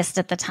easiest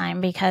at the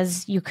time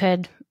because you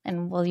could,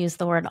 and we'll use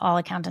the word all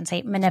accountants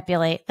hate,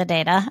 manipulate the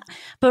data.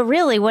 But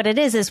really what it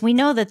is we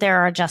know that there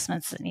are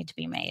adjustments that need to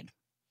be made,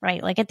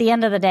 right? Like at the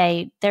end of the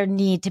day, there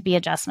need to be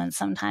adjustments.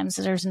 Sometimes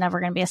there's never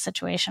going to be a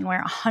situation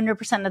where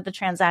 100% of the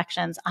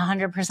transactions,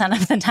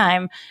 100% of the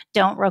time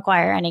don't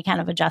require any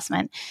kind of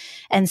adjustment.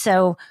 And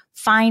so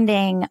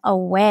finding a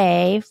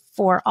way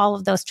for all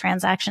of those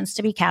transactions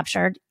to be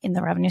captured in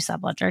the revenue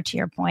subledger, to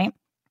your point,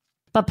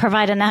 but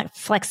provide enough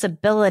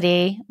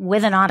flexibility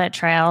with an audit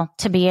trail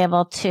to be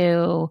able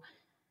to,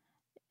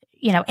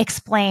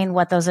 explain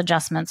what those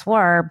adjustments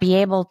were, be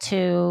able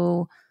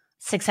to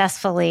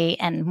successfully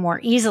and more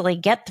easily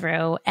get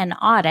through an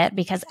audit,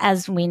 because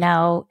as we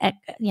know,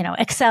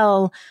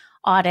 Excel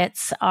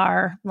audits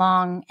are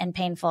long and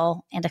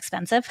painful and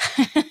expensive.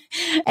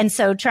 And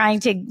so trying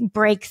to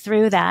break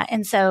through that.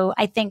 And so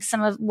I think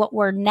some of what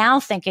we're now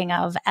thinking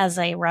of as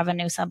a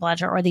revenue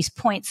subledger or these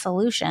point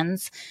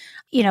solutions,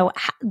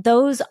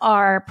 those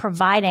are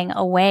providing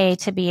a way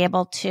to be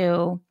able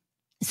to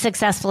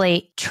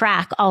successfully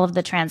track all of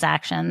the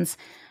transactions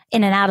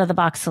in an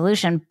out-of-the-box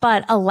solution,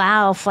 but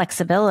allow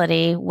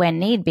flexibility when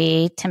need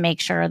be to make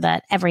sure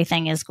that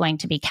everything is going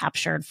to be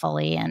captured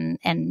fully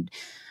and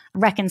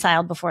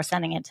reconciled before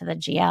sending it to the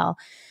GL.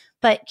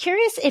 But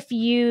curious if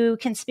you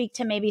can speak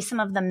to maybe some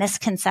of the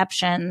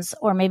misconceptions,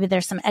 or maybe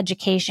there's some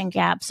education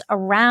gaps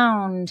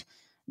around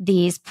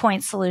these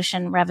point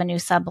solution revenue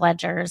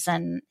subledgers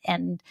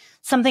and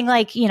something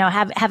like,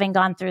 having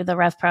gone through the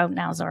RevPro,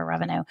 now Zora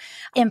Revenue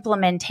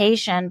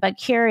implementation, but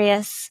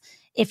curious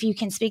if you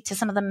can speak to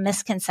some of the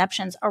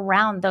misconceptions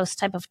around those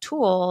type of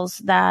tools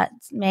that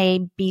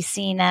may be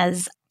seen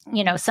as,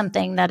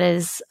 something that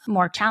is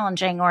more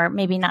challenging, or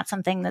maybe not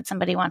something that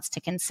somebody wants to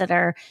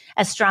consider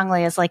as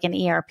strongly as like an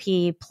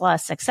ERP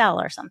plus Excel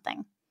or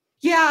something.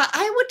 Yeah,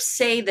 I would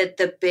say that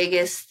the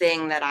biggest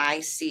thing that I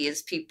see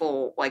is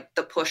people like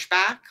the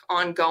pushback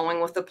on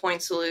going with the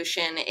point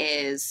solution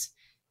is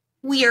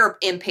we are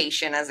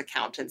impatient as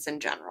accountants in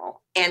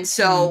general. And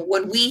so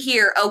when we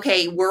hear,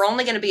 okay, we're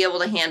only going to be able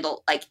to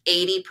handle like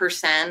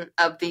 80%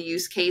 of the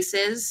use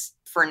cases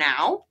for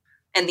now,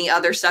 and the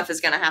other stuff is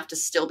going to have to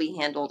still be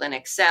handled in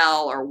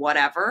Excel or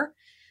whatever,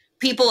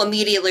 people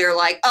immediately are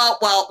like, oh,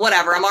 well,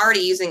 whatever. I'm already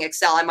using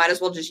Excel. I might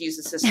as well just use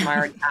the system I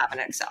already have in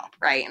Excel,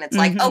 right? And it's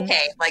like,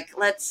 okay, like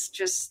let's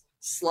just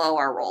slow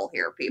our roll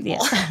here, people.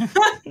 Yeah.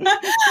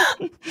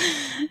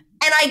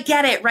 And I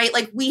get it, right?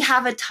 Like we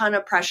have a ton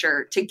of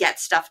pressure to get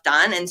stuff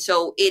done. And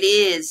so it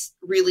is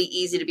really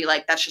easy to be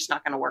like, that's just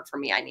not going to work for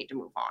me. I need to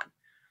move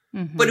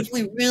on. But if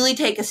we really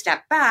take a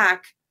step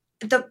back,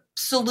 the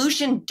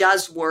solution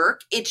does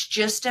work. It's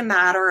just a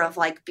matter of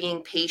like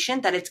being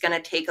patient, that it's going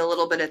to take a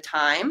little bit of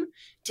time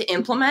to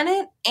implement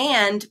it,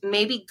 and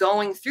maybe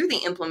going through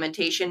the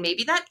implementation,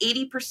 maybe that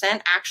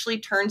 80% actually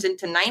turns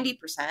into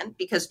 90%,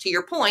 because to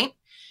your point,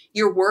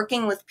 you're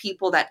working with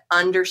people that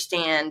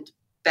understand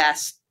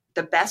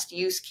the best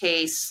use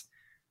case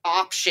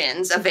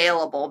options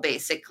available,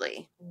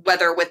 basically,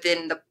 whether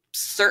within the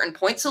certain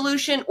point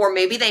solution, or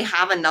maybe they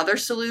have another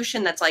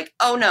solution that's like,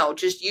 oh no,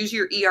 just use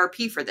your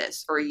ERP for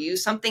this, or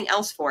use something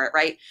else for it,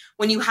 right?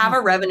 When you have a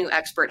revenue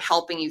expert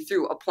helping you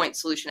through a point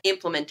solution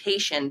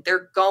implementation,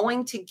 they're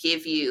going to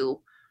give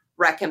you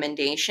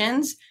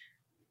recommendations,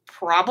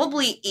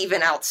 probably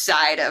even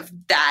outside of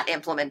that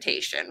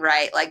implementation,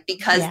 right? Like,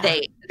 because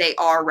they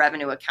are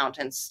revenue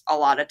accountants a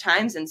lot of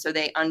times. And so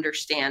they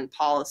understand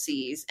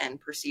policies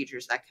and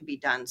procedures that can be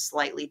done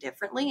slightly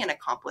differently and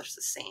accomplish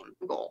the same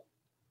goal.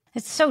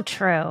 It's so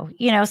true.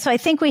 So I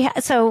think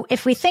so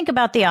if we think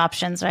about the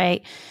options,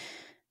 right,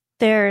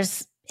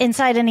 there's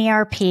inside an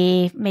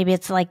ERP, maybe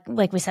it's like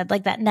we said,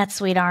 like that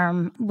NetSuite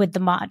arm with the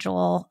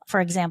module,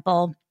 for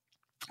example,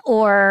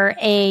 or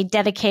a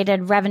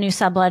dedicated revenue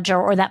subledger,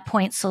 or that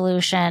point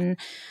solution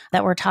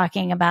that we're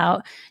talking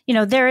about.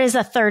 There is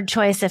a third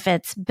choice if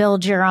it's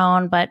build your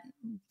own, but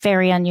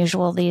very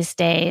unusual these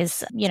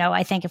days.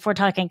 I think if we're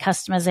talking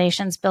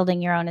customizations,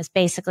 building your own is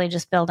basically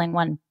just building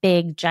one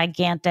big,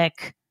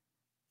 gigantic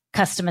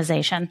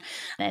customization.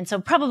 And so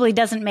probably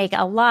doesn't make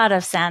a lot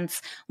of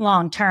sense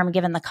long-term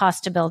given the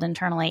cost to build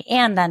internally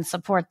and then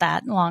support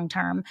that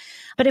long-term.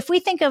 But if we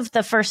think of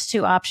the first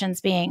two options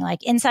being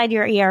like inside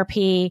your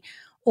ERP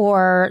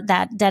or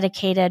that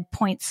dedicated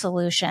point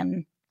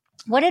solution,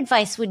 what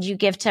advice would you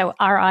give to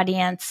our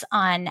audience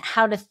on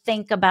how to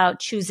think about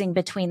choosing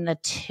between the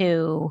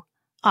two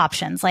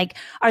options? Like,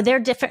 are there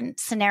different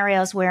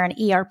scenarios where an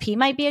ERP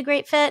might be a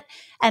great fit?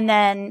 And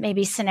then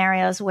maybe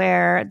scenarios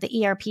where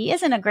the ERP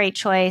isn't a great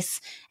choice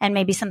and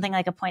maybe something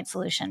like a point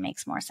solution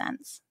makes more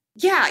sense?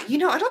 Yeah, I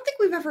don't think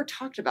we've ever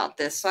talked about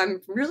this. So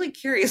I'm really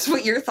curious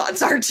what your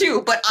thoughts are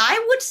too. But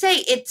I would say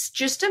it's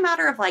just a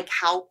matter of like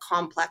how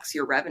complex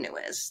your revenue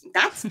is.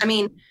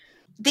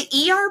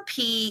 The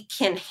ERP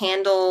can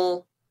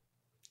handle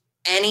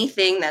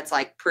anything that's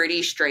like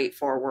pretty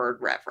straightforward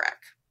rev rec,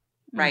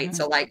 right? Mm-hmm.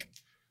 So like,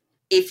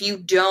 if you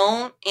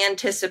don't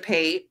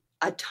anticipate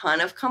a ton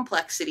of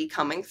complexity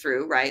coming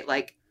through, right?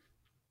 Like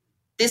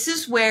this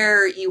is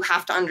where you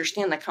have to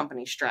understand the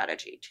company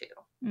strategy too,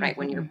 right? Mm-hmm.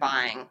 When you're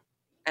buying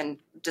and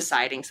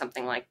deciding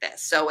something like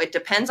this. So it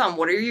depends on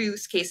what are your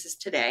use cases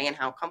today and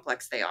how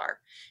complex they are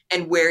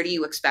and where do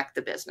you expect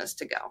the business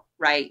to go,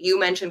 right? You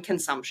mentioned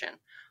consumption.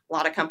 A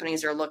lot of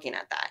companies are looking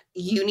at that.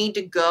 You need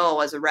to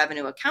go as a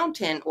revenue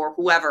accountant or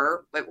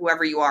whoever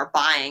you are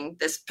buying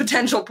this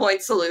potential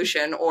point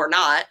solution or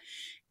not,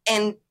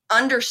 and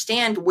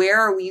understand where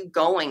are you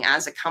going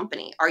as a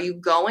company. Are you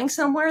going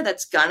somewhere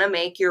that's going to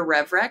make your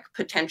rev rec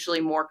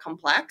potentially more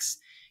complex?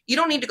 You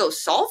don't need to go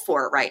solve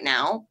for it right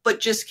now,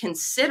 but just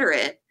consider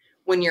it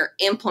when you're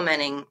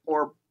implementing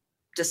or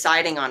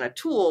deciding on a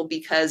tool,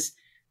 because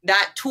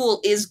that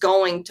tool is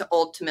going to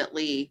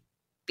ultimately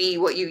be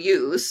what you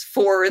use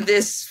for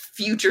this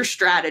future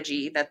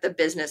strategy that the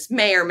business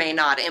may or may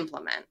not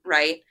implement,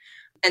 right?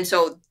 And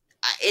so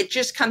it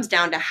just comes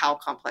down to how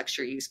complex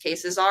your use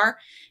cases are.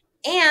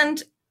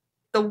 And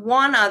the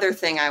one other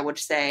thing I would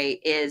say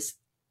is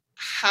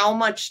how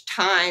much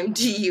time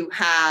do you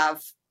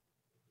have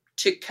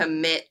to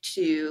commit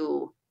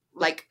to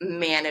like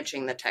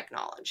managing the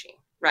technology,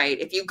 right?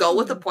 If you go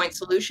with a point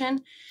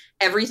solution,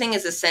 everything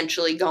is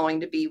essentially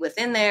going to be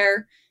within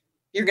there.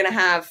 You're going to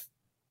have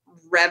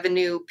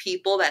revenue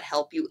people that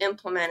help you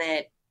implement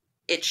it.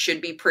 It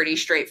should be pretty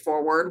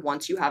straightforward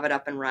once you have it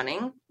up and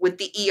running. With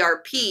the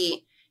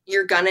ERP,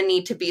 you're going to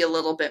need to be a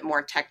little bit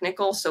more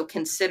technical. So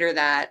consider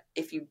that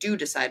if you do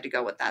decide to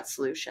go with that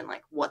solution,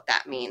 like what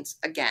that means.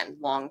 Again,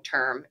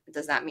 long-term,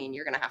 does that mean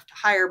you're going to have to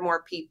hire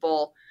more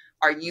people?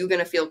 Are you going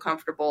to feel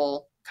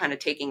comfortable kind of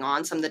taking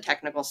on some of the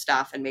technical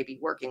stuff and maybe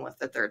working with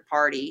the third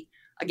party?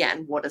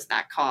 Again, what does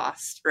that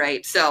cost,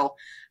 right? So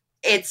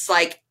it's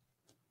like,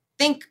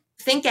 think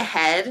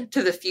ahead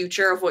to the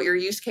future of what your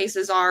use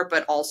cases are,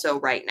 but also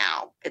right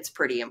now, it's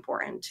pretty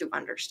important to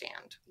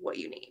understand what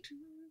you need.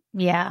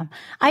 Yeah,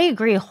 I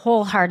agree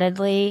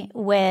wholeheartedly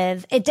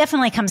with, it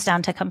definitely comes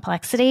down to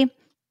complexity,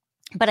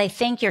 but I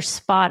think you're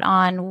spot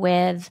on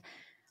with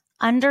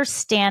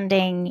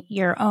understanding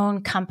your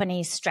own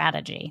company's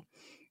strategy.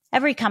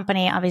 Every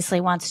company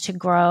obviously wants to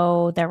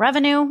grow their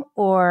revenue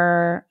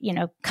or,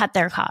 cut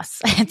their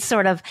costs. It's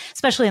sort of,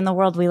 especially in the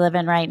world we live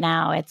in right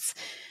now, it's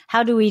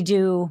how do we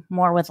do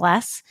more with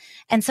less?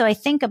 And so I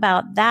think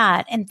about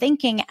that and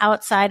thinking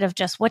outside of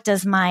just what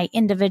does my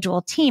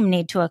individual team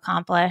need to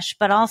accomplish,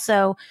 but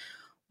also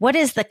what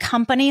is the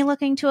company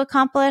looking to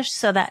accomplish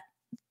so that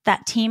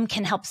that team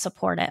can help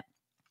support it.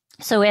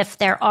 So if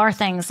there are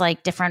things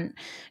like different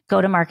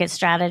go-to-market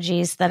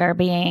strategies that are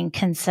being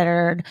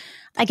considered,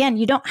 again,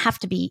 you don't have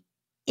to be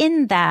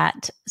in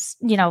that,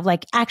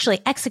 like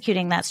actually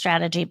executing that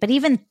strategy, but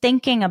even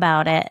thinking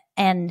about it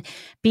and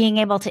being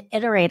able to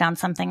iterate on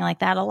something like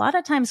that. A lot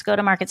of times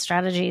go-to-market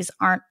strategies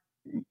aren't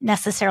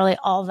necessarily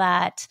all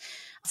that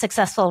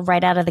successful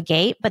right out of the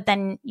gate, but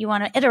then you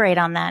want to iterate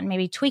on that and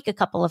maybe tweak a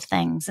couple of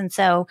things. And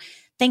so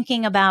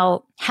thinking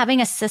about having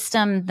a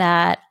system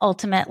that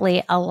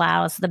ultimately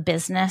allows the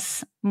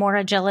business more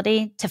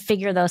agility to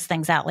figure those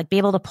things out, like be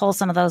able to pull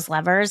some of those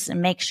levers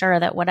and make sure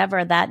that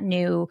whatever that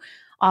new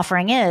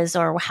offering is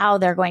or how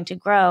they're going to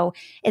grow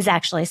is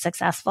actually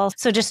successful.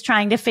 So just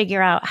trying to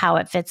figure out how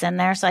it fits in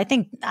there. So I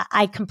think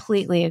I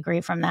completely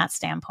agree from that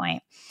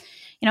standpoint.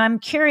 I'm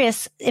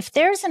curious if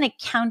there's an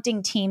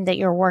accounting team that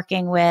you're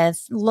working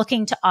with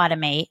looking to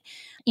automate,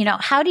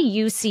 how do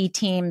you see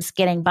teams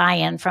getting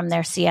buy-in from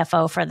their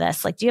CFO for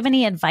this? Like, do you have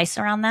any advice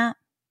around that?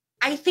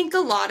 I think a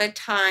lot of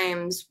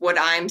times what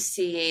I'm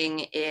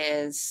seeing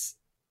is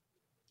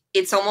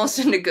it's almost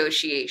a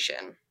negotiation.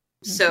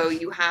 Mm-hmm. So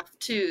you have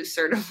to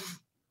sort of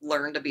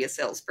learn to be a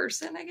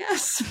salesperson, I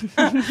guess.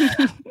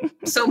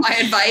 So my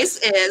advice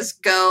is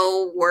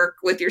go work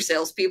with your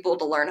salespeople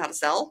to learn how to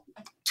sell.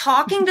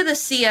 Talking to the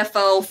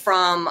CFO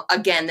from,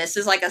 again, this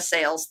is like a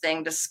sales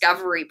thing,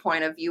 discovery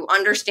point of view,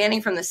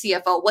 understanding from the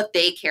CFO what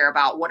they care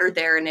about, what are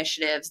their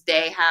initiatives.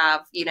 They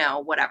have,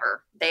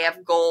 whatever. They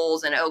have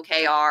goals and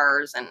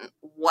OKRs and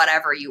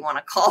whatever you want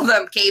to call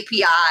them,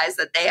 KPIs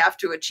that they have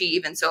to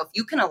achieve. And so if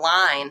you can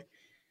align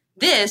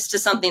this to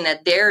something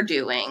that they're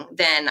doing,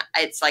 then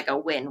it's like a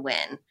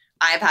win-win.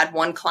 I've had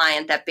one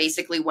client that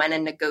basically went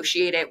and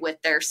negotiated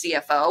with their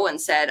CFO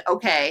and said,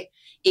 okay,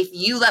 if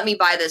you let me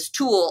buy this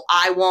tool,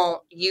 I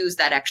won't use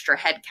that extra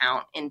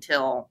headcount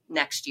until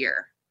next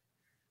year.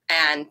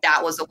 And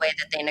that was a way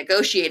that they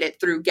negotiated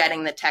through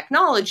getting the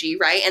technology,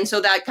 right? And so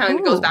that kind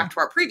of goes back to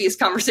our previous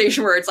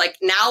conversation where it's like,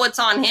 now it's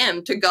on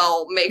him to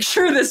go make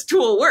sure this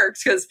tool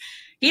works because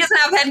he doesn't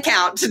have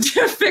headcount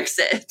to fix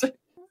it.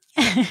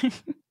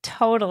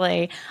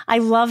 Totally. I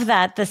love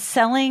that. The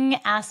selling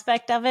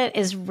aspect of it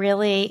is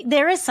really,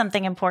 there is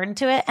something important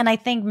to it. And I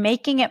think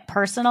making it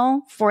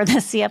personal for the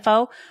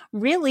CFO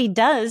really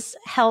does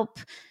help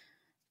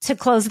to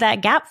close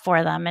that gap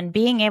for them, and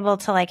being able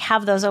to like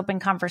have those open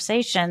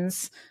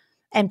conversations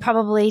and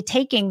probably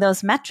taking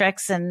those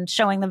metrics and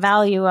showing the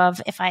value of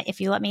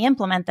if you let me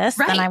implement this,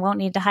 right, then I won't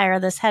need to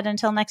hire this head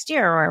until next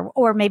year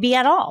or maybe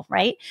at all.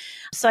 Right.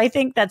 So I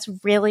think that's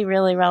really,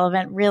 really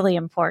relevant, really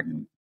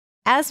important.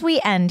 As we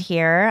end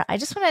here, I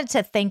just wanted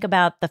to think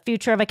about the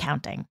future of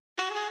accounting.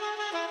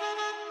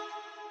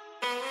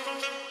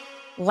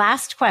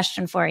 Last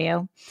question for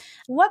you.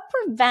 What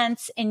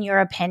prevents, in your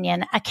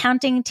opinion,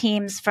 accounting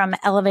teams from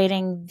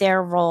elevating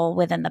their role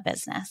within the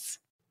business?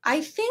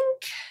 I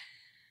think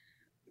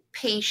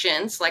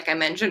patience, like I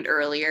mentioned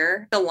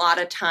earlier, a lot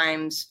of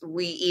times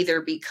we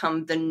either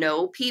become the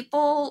no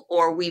people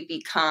or we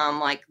become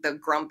like the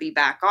grumpy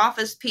back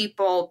office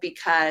people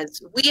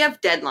because we have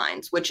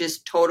deadlines, which is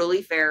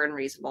totally fair and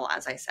reasonable,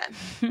 as I said.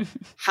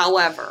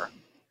 However,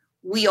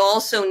 we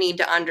also need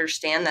to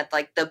understand that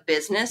like the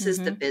business is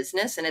the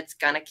business and it's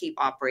going to keep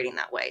operating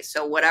that way.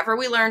 So whatever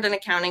we learned in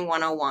Accounting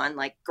 101,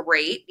 like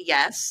great,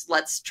 yes,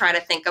 let's try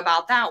to think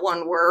about that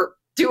when we're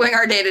doing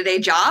our day-to-day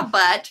job.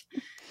 But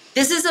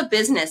this is a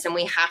business and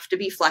we have to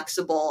be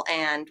flexible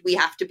and we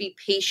have to be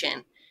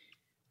patient.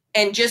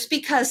 And just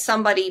because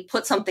somebody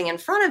put something in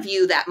front of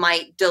you that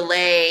might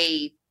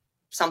delay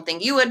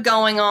something you had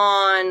going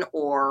on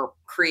or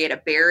create a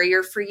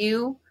barrier for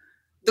you,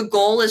 the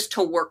goal is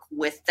to work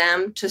with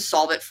them to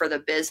solve it for the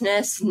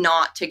business,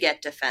 not to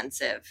get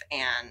defensive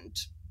and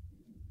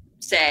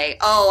say,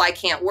 oh, I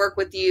can't work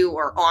with you,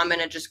 or, oh, I'm going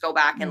to just go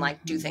back and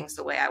like do things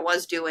the way I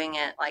was doing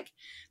it. Like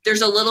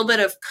there's a little bit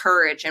of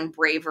courage and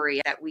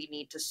bravery that we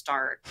need to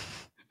start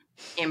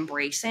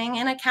embracing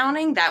in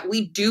accounting that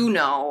we do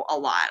know a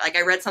lot. Like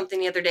I read something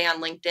the other day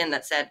on LinkedIn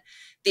that said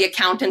the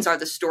accountants are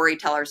the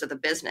storytellers of the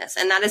business.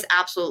 And that is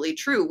absolutely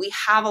true. We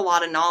have a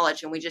lot of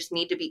knowledge and we just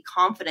need to be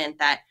confident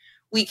that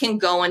we can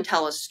go and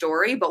tell a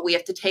story, but we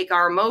have to take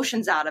our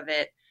emotions out of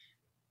it.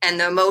 And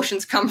the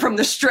emotions come from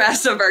the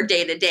stress of our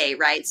day to day,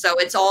 right? So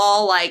it's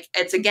all like,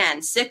 it's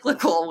again,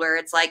 cyclical, where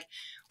it's like,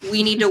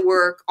 we need to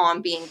work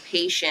on being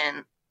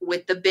patient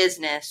with the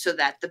business so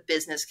that the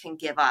business can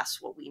give us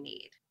what we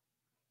need.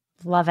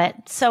 Love it.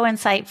 So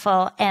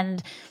insightful,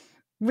 and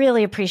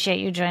really appreciate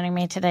you joining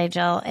me today,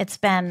 Jill. It's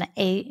been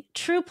a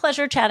true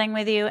pleasure chatting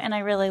with you, and I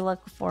really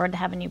look forward to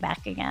having you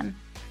back again.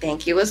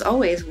 Thank you as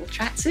always. We'll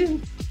chat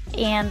soon.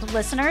 And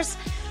listeners,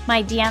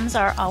 my DMs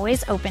are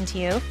always open to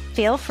you.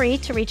 Feel free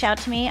to reach out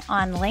to me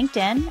on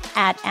LinkedIn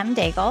at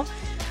mdaigle.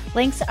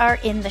 Links are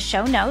in the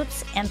show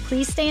notes, and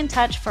please stay in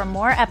touch for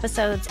more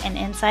episodes and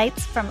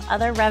insights from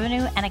other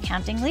revenue and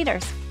accounting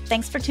leaders.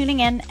 Thanks for tuning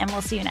in, and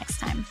we'll see you next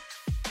time.